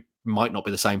you might not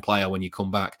be the same player when you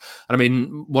come back. And I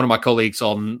mean, one of my colleagues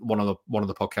on one of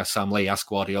the podcasts, Sam Lee, asked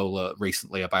Guardiola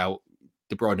recently about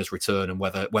De Bruyne's return and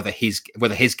whether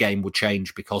his game would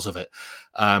change because of it.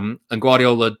 And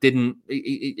Guardiola didn't.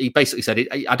 He basically said,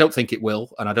 I don't think it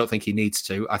will, and I don't think he needs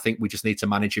to. I think we just need to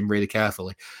manage him really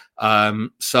carefully.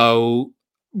 So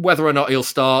whether or not he'll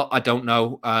start, I don't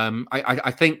know.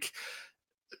 I think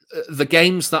the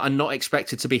games that are not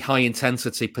expected to be high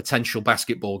intensity potential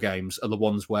basketball games are the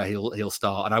ones where he'll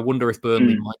start. And I wonder if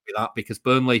Burnley might be that, because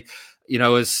Burnley,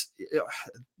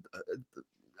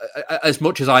 as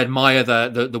much as I admire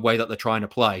the way that they're trying to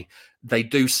play, they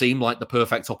do seem like the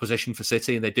perfect opposition for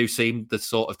City, and they do seem the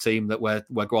sort of team that where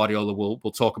Guardiola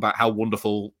will talk about how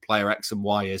wonderful player X and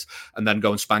Y is, and then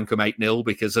go and spank them 8-0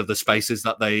 because of the spaces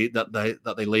that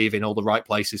they leave in all the right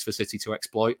places for City to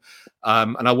exploit.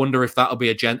 And I wonder if that'll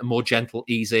be a more gentle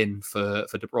ease in for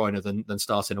De Bruyne than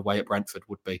starting away at Brentford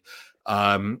would be,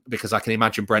 because I can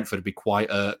imagine Brentford would be quite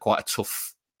a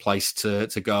tough place to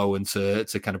go and to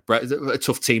kind of a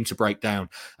tough team to break down.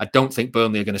 I don't think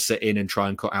Burnley are going to sit in and try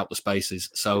and cut out the spaces.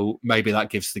 So maybe that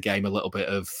gives the game a little bit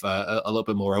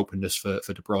more openness for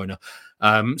De Bruyne.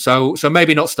 So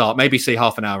maybe not start. Maybe see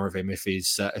half an hour of him if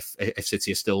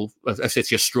City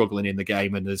are struggling in the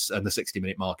game and the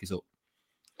 60-minute mark is up.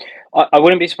 I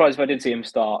wouldn't be surprised if I did see him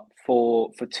start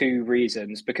for two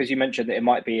reasons. Because you mentioned that it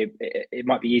might be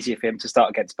easier for him to start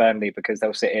against Burnley because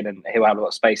they'll sit in and he'll have a lot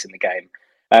of space in the game.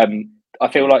 I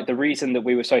feel like the reason that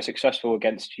we were so successful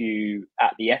against you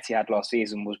at the Etihad last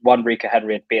season was one, Rika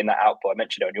Henry being that output. I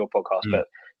mentioned it on your podcast, but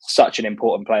such an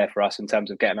important player for us in terms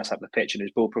of getting us up the pitch and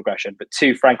his ball progression. But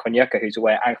two, Frank Onyeka, who's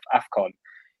away at AFCON,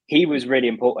 he was really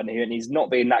important, and he's not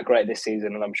been that great this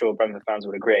season, and I'm sure Brentford fans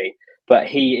would agree, but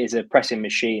he is a pressing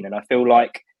machine. And I feel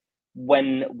like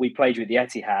when we played you at the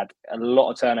Etihad, a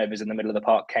lot of turnovers in the middle of the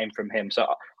park came from him. So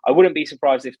I wouldn't be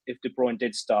surprised if De Bruyne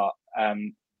did start.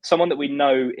 Someone that we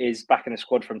know is back in the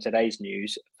squad from today's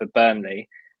news for Burnley,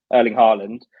 Erling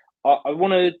Haaland. I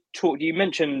want to talk, you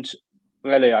mentioned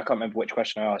earlier, I can't remember which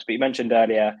question I asked, but you mentioned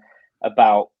earlier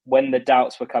about when the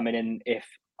doubts were coming in if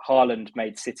Haaland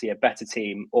made City a better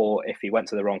team or if he went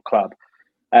to the wrong club.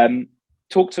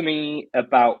 Talk to me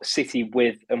about City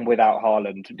with and without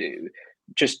Haaland,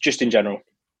 just in general.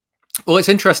 Well, it's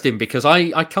interesting because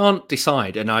I can't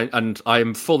decide, and I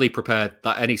am fully prepared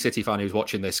that any City fan who's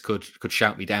watching this could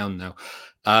shout me down now.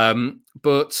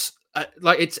 But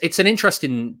it's an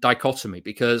interesting dichotomy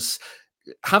because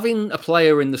having a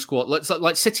player in the squad,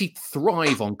 like City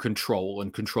thrive on control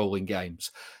and controlling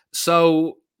games.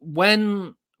 So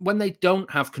when they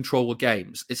don't have control of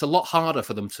games, it's a lot harder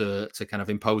for them to kind of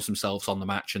impose themselves on the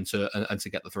match and to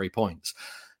get the 3 points.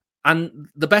 And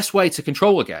the best way to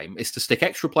control a game is to stick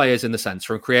extra players in the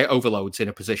centre and create overloads in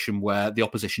a position where the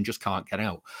opposition just can't get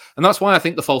out. And that's why I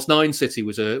think the false nine City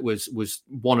was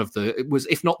one of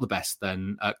if not the best,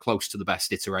 then close to the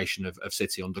best iteration of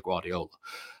City under Guardiola.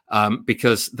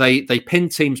 Because they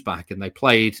pinned teams back and they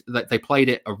played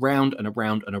it around and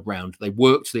around and around. They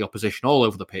worked the opposition all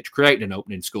over the pitch, created an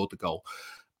opening, scored the goal.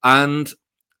 And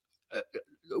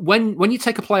when you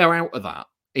take a player out of that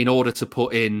in order to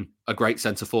put in a great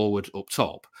centre forward up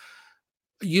top,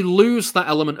 you lose that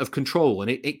element of control, and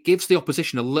it gives the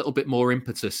opposition a little bit more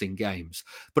impetus in games.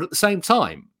 But at the same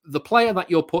time, the player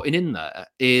that you're putting in there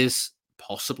is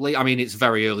possibly, I mean, it's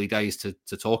very early days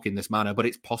to talk in this manner, but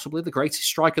it's possibly the greatest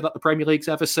striker that the Premier League's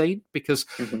ever seen, because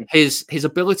his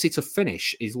ability to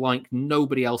finish is like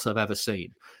nobody else I've ever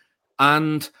seen.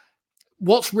 And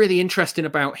what's really interesting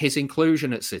about his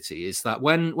inclusion at City is that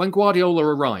when Guardiola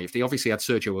arrived, he obviously had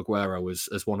Sergio Aguero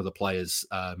as one of the players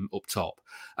up top.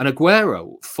 And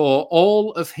Aguero, for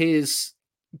all of his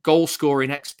goal-scoring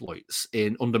exploits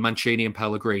under Mancini and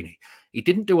Pellegrini, he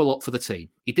didn't do a lot for the team.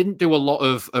 He didn't do a lot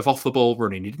of off-the-ball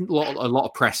running. He didn't do a lot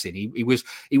of pressing. He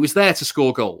was there to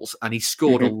score goals, and he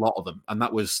scored a lot of them. And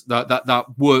that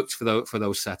worked for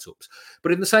those setups.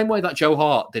 But in the same way that Joe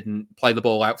Hart didn't play the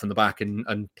ball out from the back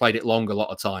and played it long a lot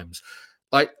of times,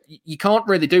 like, you can't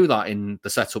really do that in the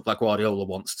setup that Guardiola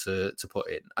wants to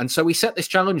put in. And so he set this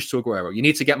challenge to Aguero. You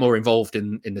need to get more involved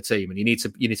in the team, and you need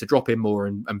to drop in more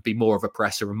and be more of a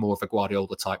presser and more of a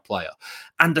Guardiola type player.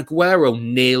 And Aguero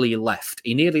nearly left.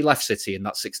 He nearly left City in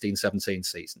that 16-17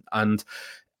 season. And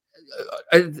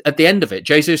at the end of it,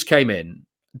 Jesus came in,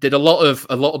 did a lot of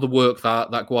the work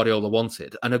that Guardiola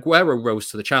wanted, and Aguero rose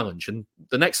to the challenge. And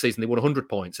the next season they won 100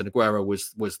 points, and Aguero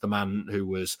was the man who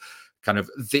was kind of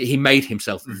he made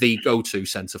himself the go-to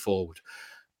centre forward.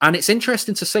 And it's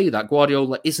interesting to see that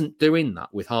Guardiola isn't doing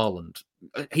that with Haaland.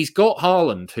 He's got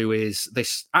Haaland, who is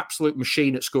this absolute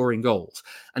machine at scoring goals,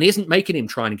 and he isn't making him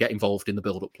try and get involved in the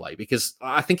build-up play, because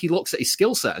I think he looks at his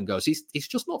skill set and goes, he's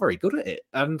just not very good at it.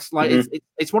 And like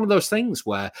it's one of those things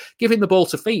where giving the ball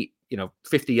to feet,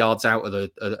 50 yards out of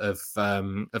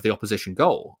the opposition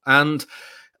goal, and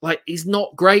like, he's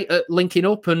not great at linking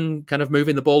up and kind of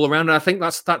moving the ball around. And I think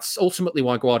that's ultimately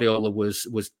why Guardiola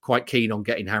was quite keen on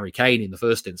getting Harry Kane in the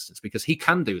first instance, because he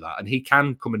can do that and he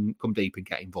can come deep and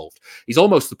get involved. He's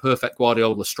almost the perfect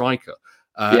Guardiola striker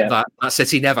that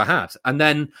City never had. And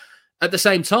then at the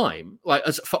same time, like,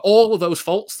 for all of those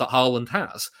faults that Haaland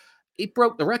has, he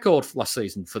broke the record last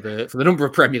season for the number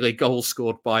of Premier League goals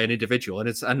scored by an individual,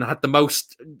 and had the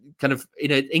most kind of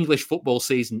in an English football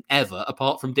season ever,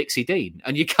 apart from Dixie Dean.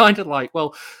 And you're kind of like,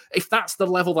 well, if that's the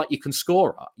level that you can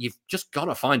score at, you've just got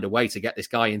to find a way to get this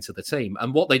guy into the team.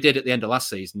 And what they did at the end of last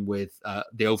season with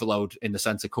the overload in the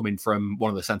centre coming from one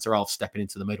of the centre halves stepping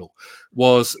into the middle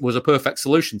was a perfect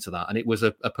solution to that. And it was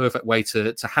a perfect way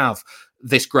to have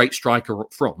this great striker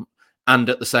up front and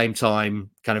at the same time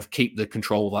kind of keep the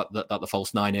control that the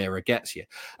false nine era gets you.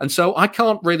 And so I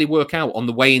can't really work out on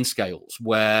the weighing scales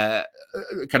where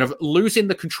kind of losing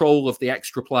the control of the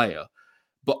extra player,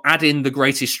 but add in the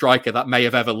greatest striker that may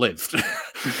have ever lived.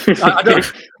 I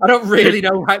don't really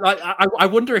know. I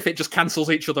wonder if it just cancels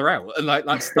each other out, and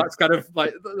that's kind of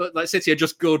like City are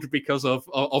just good because of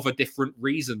a different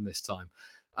reason this time.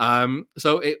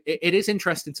 So it is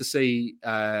interesting to see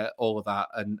all of that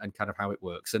and kind of how it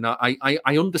works. And I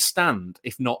understand,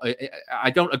 if not, I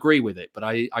don't agree with it, but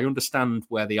I understand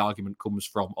where the argument comes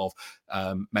from of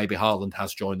maybe Haaland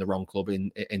has joined the wrong club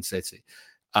in City,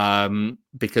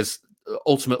 because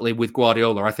ultimately with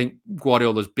Guardiola, I think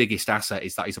Guardiola's biggest asset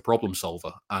is that he's a problem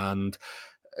solver, and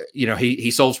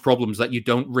he solves problems that you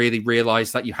don't really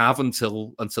realize that you have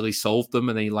until he solved them,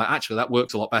 and then actually that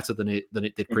works a lot better than it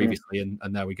did previously, and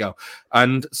there we go.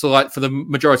 And so for the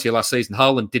majority of last season,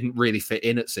 Haaland didn't really fit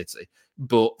in at City,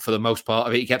 but for the most part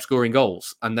of it, he kept scoring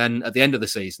goals. And then at the end of the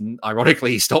season,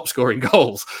 ironically, he stopped scoring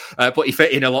goals, but he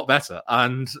fit in a lot better.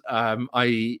 And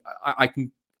I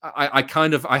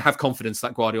have confidence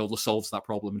that Guardiola solves that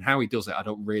problem, and how he does it, I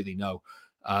don't really know.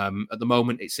 At the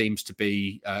moment, it seems to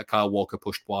be Kyle Walker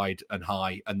pushed wide and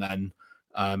high, and then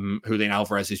Julian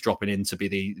Alvarez is dropping in to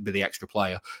be the extra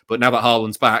player. But now that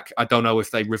Haaland's back, I don't know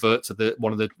if they revert to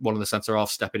one of the centre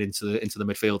halves stepping into the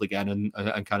midfield again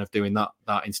and kind of doing that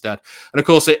instead. And of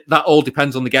course, that all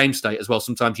depends on the game state as well.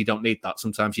 Sometimes you don't need that.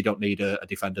 Sometimes you don't need a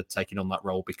defender taking on that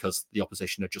role because the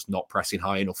opposition are just not pressing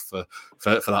high enough for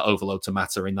that overload to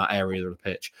matter in that area of the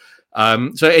pitch.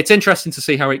 So it's interesting to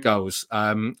see how it goes.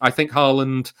 I think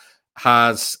Haaland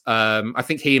has, I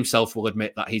think he himself will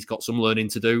admit that he's got some learning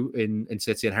to do in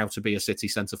City and how to be a City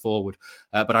centre forward.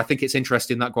 But I think it's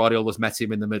interesting that Guardiola's met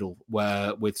him in the middle,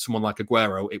 where with someone like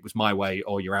Aguero, it was my way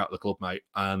or you're out of the club, mate.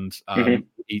 And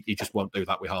he just won't do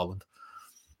that with Haaland.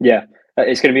 Yeah,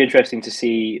 it's going to be interesting to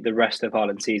see the rest of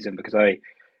Haaland's season, because I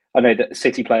know that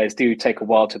City players do take a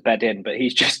while to bed in, but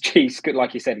he's good.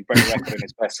 Like you said, he broke the record in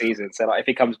his first season. So if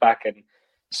he comes back and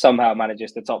somehow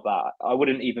manages to top that, I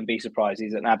wouldn't even be surprised.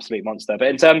 He's an absolute monster. But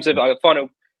in terms of a final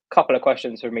couple of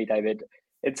questions for me, David,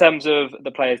 in terms of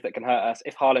the players that can hurt us,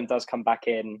 if Haaland does come back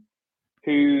in,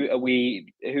 who are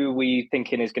we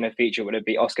thinking is going to feature? Would it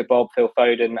be Oscar Bob, Phil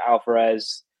Foden,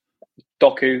 Alvarez,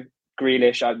 Doku,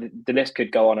 Grealish? The list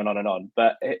could go on and on and on.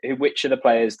 But which are the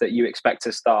players that you expect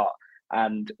to start,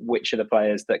 and which are the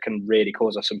players that can really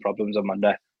cause us some problems on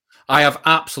Monday? I have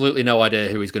absolutely no idea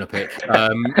who he's going to pick,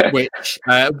 which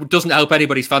doesn't help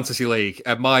anybody's fantasy league.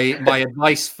 My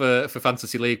advice for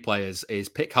fantasy league players is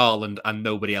pick Haaland and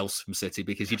nobody else from City,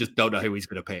 because you just don't know who he's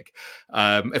going to pick.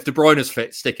 If De Bruyne is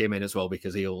fit, stick him in as well,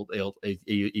 because he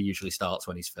usually starts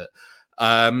when he's fit.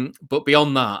 But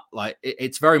beyond that,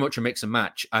 it's very much a mix and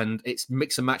match, and it's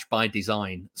mix and match by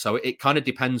design. So it kind of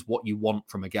depends what you want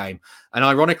from a game. And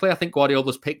ironically, I think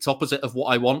Guardiola's picked opposite of what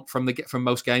I want from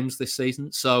most games this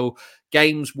season. So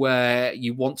games where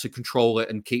you want to control it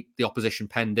and keep the opposition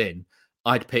penned in,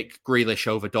 I'd pick Grealish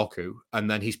over Doku, and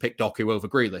then he's picked Doku over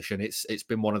Grealish, and it's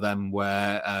been one of them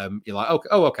where you're like,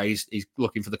 okay, he's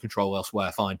looking for the control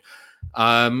elsewhere, fine.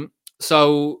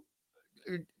 So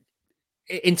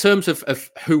in terms of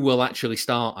who will actually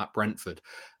start at Brentford,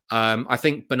 I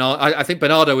think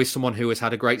Bernardo is someone who has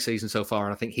had a great season so far,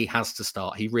 and I think he has to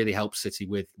start. He really helps City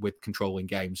with controlling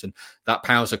games, and that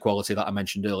powers quality that I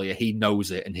mentioned earlier. He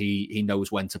knows it, and he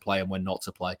knows when to play and when not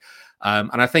to play.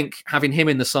 And I think having him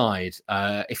in the side,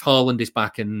 if Haaland is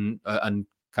back and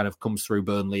kind of comes through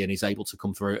Burnley and he's able to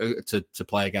come through to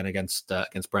play again against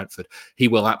Brentford, he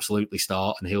will absolutely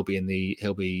start, and he'll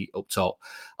be up top.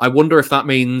 I wonder if that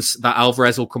means that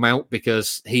Alvarez will come out,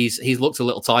 because he's looked a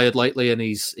little tired lately, and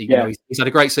he's had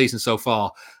a great season so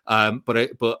far, but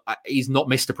he's not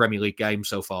missed a Premier League game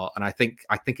so far, and I think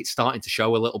it's starting to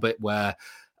show a little bit where.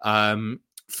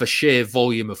 For sheer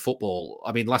volume of football,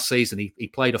 I mean, last season he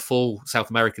played a full South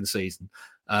American season,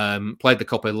 played the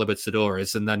Copa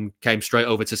Libertadores, and then came straight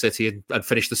over to City and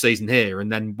finished the season here, and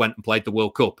then went and played the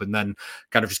World Cup, and then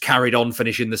kind of just carried on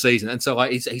finishing the season. And so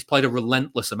he's played a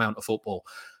relentless amount of football.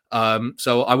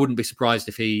 So I wouldn't be surprised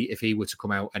if he were to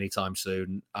come out anytime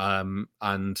soon.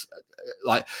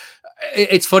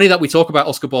 It's funny that we talk about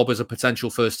Oscar Bob as a potential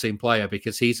first team player,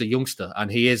 because he's a youngster and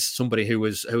he is somebody who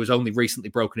has only recently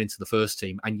broken into the first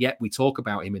team, and yet we talk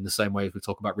about him in the same way as we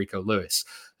talk about Rico Lewis.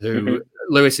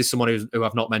 Lewis is someone who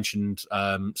I've not mentioned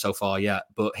so far yet,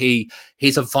 but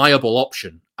he's a viable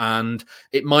option, and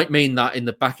it might mean that in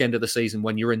the back end of the season,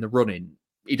 when you're in the running,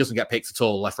 he doesn't get picked at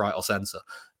all, left, right, or centre.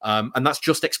 And that's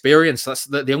just experience. That's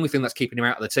the only thing that's keeping him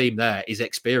out of the team there is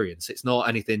experience. It's not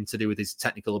anything to do with his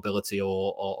technical ability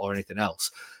or anything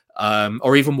else.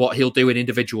 or even what he'll do in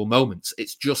individual moments.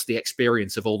 It's just the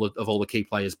experience of all the key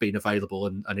players being available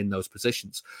and in those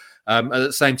positions. At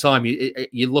the same time,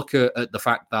 you look at the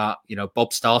fact that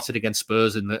Bob started against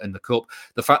Spurs in the cup.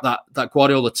 The fact that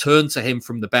Guardiola turned to him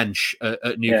from the bench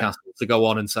at Newcastle to go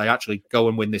on and say, actually, go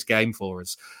and win this game for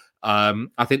us.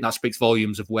 I think that speaks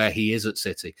volumes of where he is at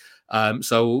City.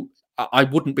 So I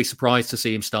wouldn't be surprised to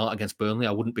see him start against Burnley.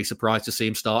 I wouldn't be surprised to see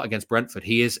him start against Brentford.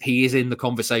 He is in the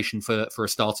conversation for a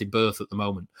starting berth at the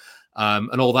moment.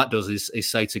 And all that does is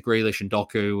say to Grealish and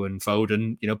Doku and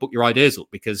Foden, book your ideas up,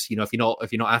 because if you're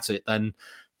not at it, then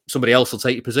somebody else will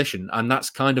take your position. And that's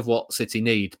kind of what City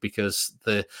need, because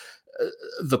the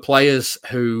players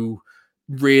who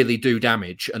really do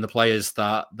damage and the players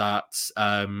that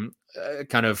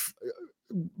kind of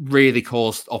really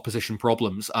caused opposition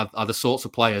problems are the sorts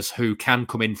of players who can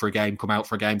come in for a game, come out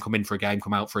for a game, come in for a game,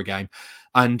 come out for a game.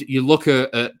 And you look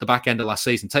at the back end of last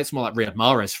season, take someone like Riyad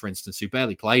Mahrez, for instance, who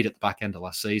barely played at the back end of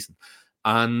last season.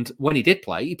 And when he did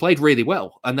play, he played really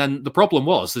well. And then the problem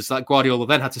is that Guardiola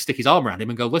then had to stick his arm around him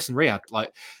and go, listen, Riyad,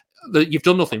 you've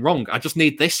done nothing wrong. I just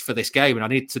need this for this game, and I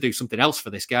need to do something else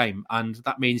for this game. And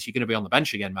that means you're going to be on the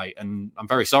bench again, mate. And I'm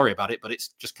very sorry about it, but it's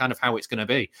just kind of how it's going to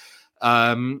be.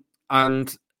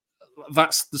 And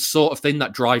that's the sort of thing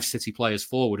that drives City players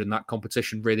forward, and that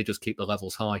competition really does keep the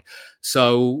levels high.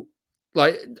 So,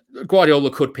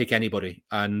 Guardiola could pick anybody,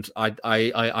 and I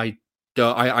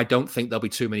don't think there'll be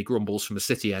too many grumbles from the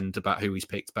City end about who he's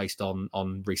picked based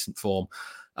on recent form.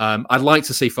 I'd like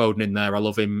to see Foden in there. I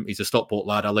love him. He's a Stockport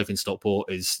lad. I live in Stockport.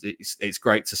 It's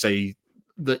great to see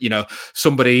that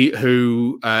somebody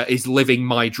who is living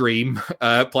my dream,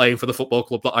 playing for the football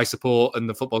club that I support and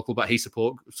the football club that he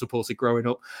supported growing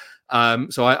up.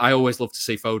 So I always love to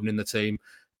see Foden in the team.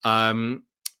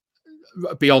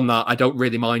 Beyond that, I don't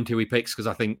really mind who he picks, because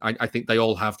I think they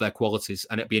all have their qualities,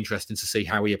 and it'd be interesting to see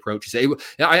how he approaches it.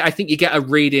 I think you get a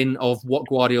reading of what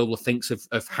Guardiola thinks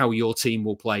of how your team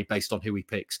will play based on who he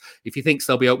picks. If he thinks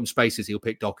there'll be open spaces, he'll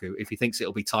pick Doku. If he thinks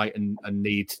it'll be tight and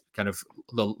need kind of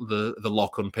the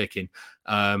lock unpicking,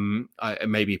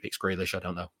 maybe he picks Grealish. I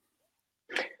don't know.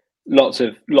 Lots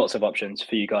of options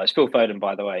for you guys. Phil Foden,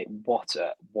 by the way, what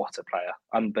a player!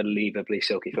 Unbelievably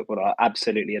silky footballer. I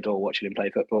absolutely adore watching him play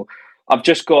football. I've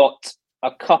just got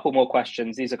a couple more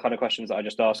questions. These are kind of questions that I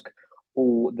just ask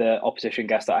all the opposition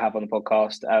guests that I have on the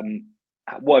podcast.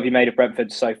 What have you made of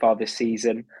Brentford so far this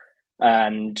season,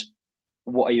 and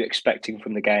what are you expecting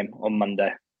from the game on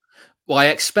Monday? Well, I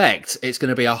expect it's going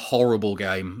to be a horrible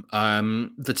game.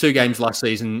 The two games last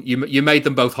season, you made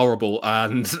them both horrible,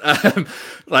 and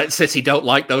City don't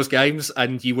like those games,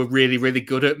 and you were really, really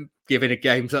good at giving a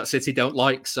games that City don't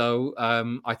like. So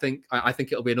I think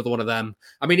it'll be another one of them.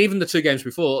 I mean, even the two games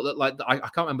before, I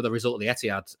can't remember the result of the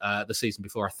Etihad the season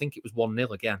before. I think it was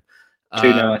 1-0 again.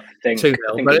 2-0, I think.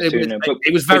 2-0, but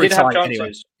it was very tight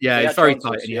anyway. Yeah, it's very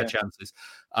tight, and he had chances.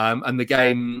 And the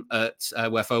game at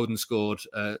where Foden scored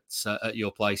at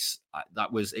your place,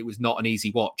 it was not an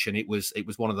easy watch, and it was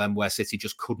one of them where City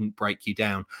just couldn't break you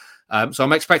down. So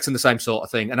I'm expecting the same sort of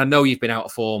thing. And I know you've been out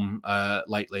of form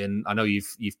lately, and I know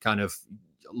you've kind of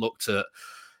looked at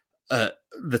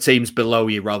the teams below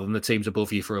you rather than the teams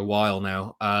above you for a while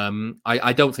now.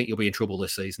 I don't think you'll be in trouble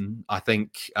this season. I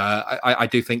think I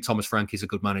do think Thomas Frank is a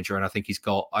good manager, and I think he's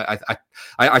got.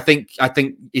 I think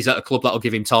he's at a club that'll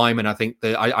give him time, and I think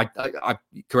that I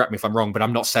correct me if I'm wrong, but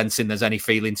I'm not sensing there's any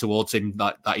feeling towards him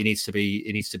that he needs to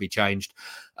be changed,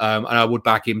 and I would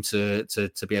back him to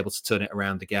be able to turn it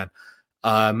around again.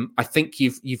 I think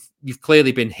you've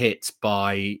clearly been hit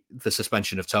by the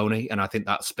suspension of Tony, and I think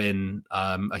that's been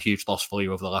a huge loss for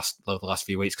you over the last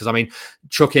few weeks. Because I mean,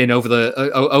 chuck in over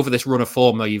this run of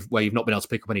form where you've not been able to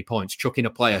pick up any points, chuck in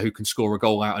a player who can score a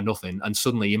goal out of nothing, and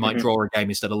suddenly you might draw a game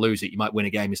instead of lose it. You might win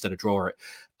a game instead of draw it,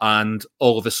 and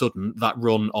all of a sudden that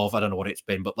run of, I don't know what it's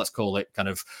been, but let's call it kind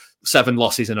of 7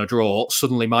 losses and a draw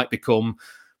suddenly might become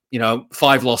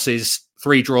 5 losses,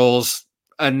 3 draws.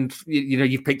 And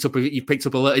you've picked up a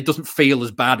little. It doesn't feel as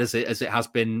bad as it has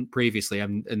been previously.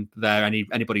 And there,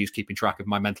 anybody who's keeping track of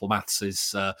my mental maths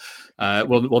is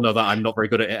will know that I'm not very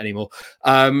good at it anymore.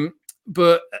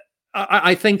 But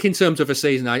I think in terms of a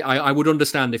season, I would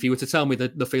understand if you were to tell me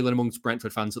that the feeling amongst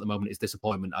Brentford fans at the moment is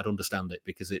disappointment. I'd understand it,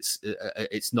 because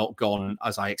it's not gone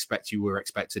as I expect you were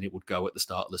expecting it would go at the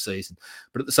start of the season.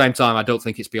 But at the same time, I don't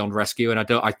think it's beyond rescue, and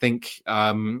I think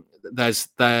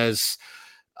there's.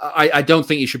 I don't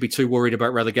think you should be too worried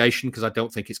about relegation, because I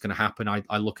don't think it's going to happen.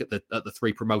 I look at the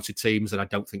 3 promoted teams, and I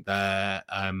don't think they're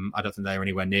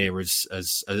anywhere near as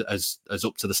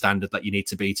up to the standard that you need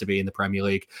to be in the Premier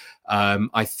League.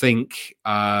 I think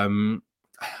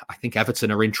I think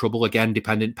Everton are in trouble again,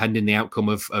 pending the outcome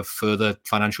of further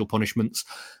financial punishments.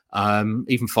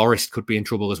 Even Forest could be in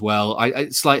trouble as well. I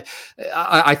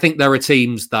think there are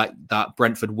teams that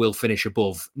Brentford will finish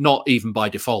above, not even by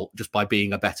default, just by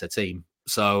being a better team.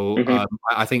 So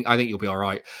I think you'll be all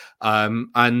right.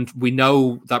 And we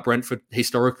know that Brentford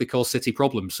historically cause City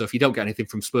problems. So if you don't get anything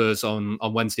from Spurs on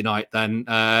Wednesday night, then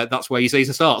that's where your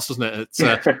season starts, doesn't it?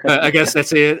 It's against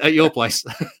City at your place.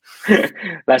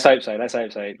 Let's hope so.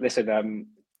 Listen,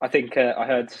 I think I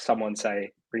heard someone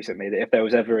say recently that if there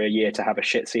was ever a year to have a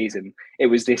shit season, it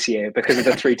was this year because of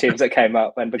the three teams that came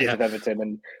up and because of Everton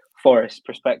and Forest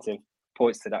prospective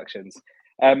points deductions.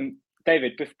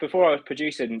 David, before I was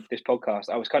producing this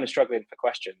podcast, I was kind of struggling for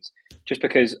questions just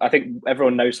because I think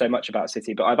everyone knows so much about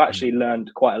City, but I've actually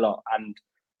learned quite a lot. And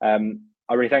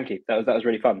I really thank you. That was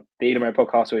really fun. The Eden Road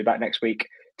podcast will be back next week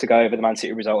to go over the Man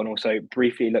City result and also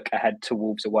briefly look ahead to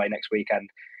Wolves away next weekend.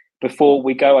 Before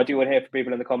we go, I do want to hear from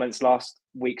people in the comments. Last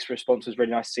week's response was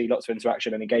really nice to see, lots of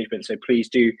interaction and engagement. So please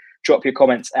do drop your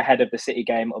comments ahead of the City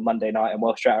game on Monday night. And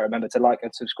whilst you're at it, remember to like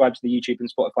and subscribe to the YouTube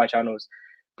and Spotify channels.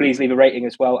 Please leave a rating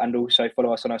as well, and also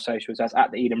follow us on our socials as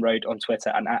at the Eden Road on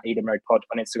Twitter and at Eden Road Pod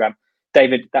on Instagram.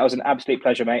 David, that was an absolute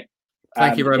pleasure, mate.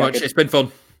 Thank you very much. It's been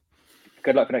fun.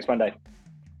 Good luck for next Monday.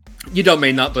 You don't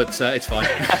mean that, but it's fine.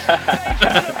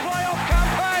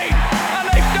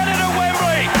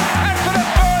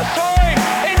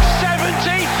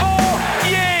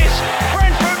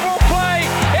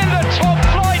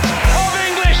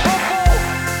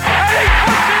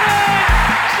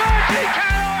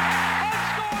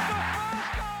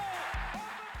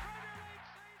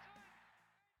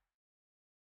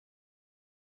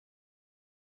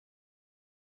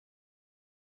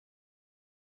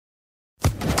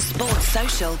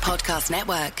 Social Podcast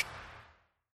Network.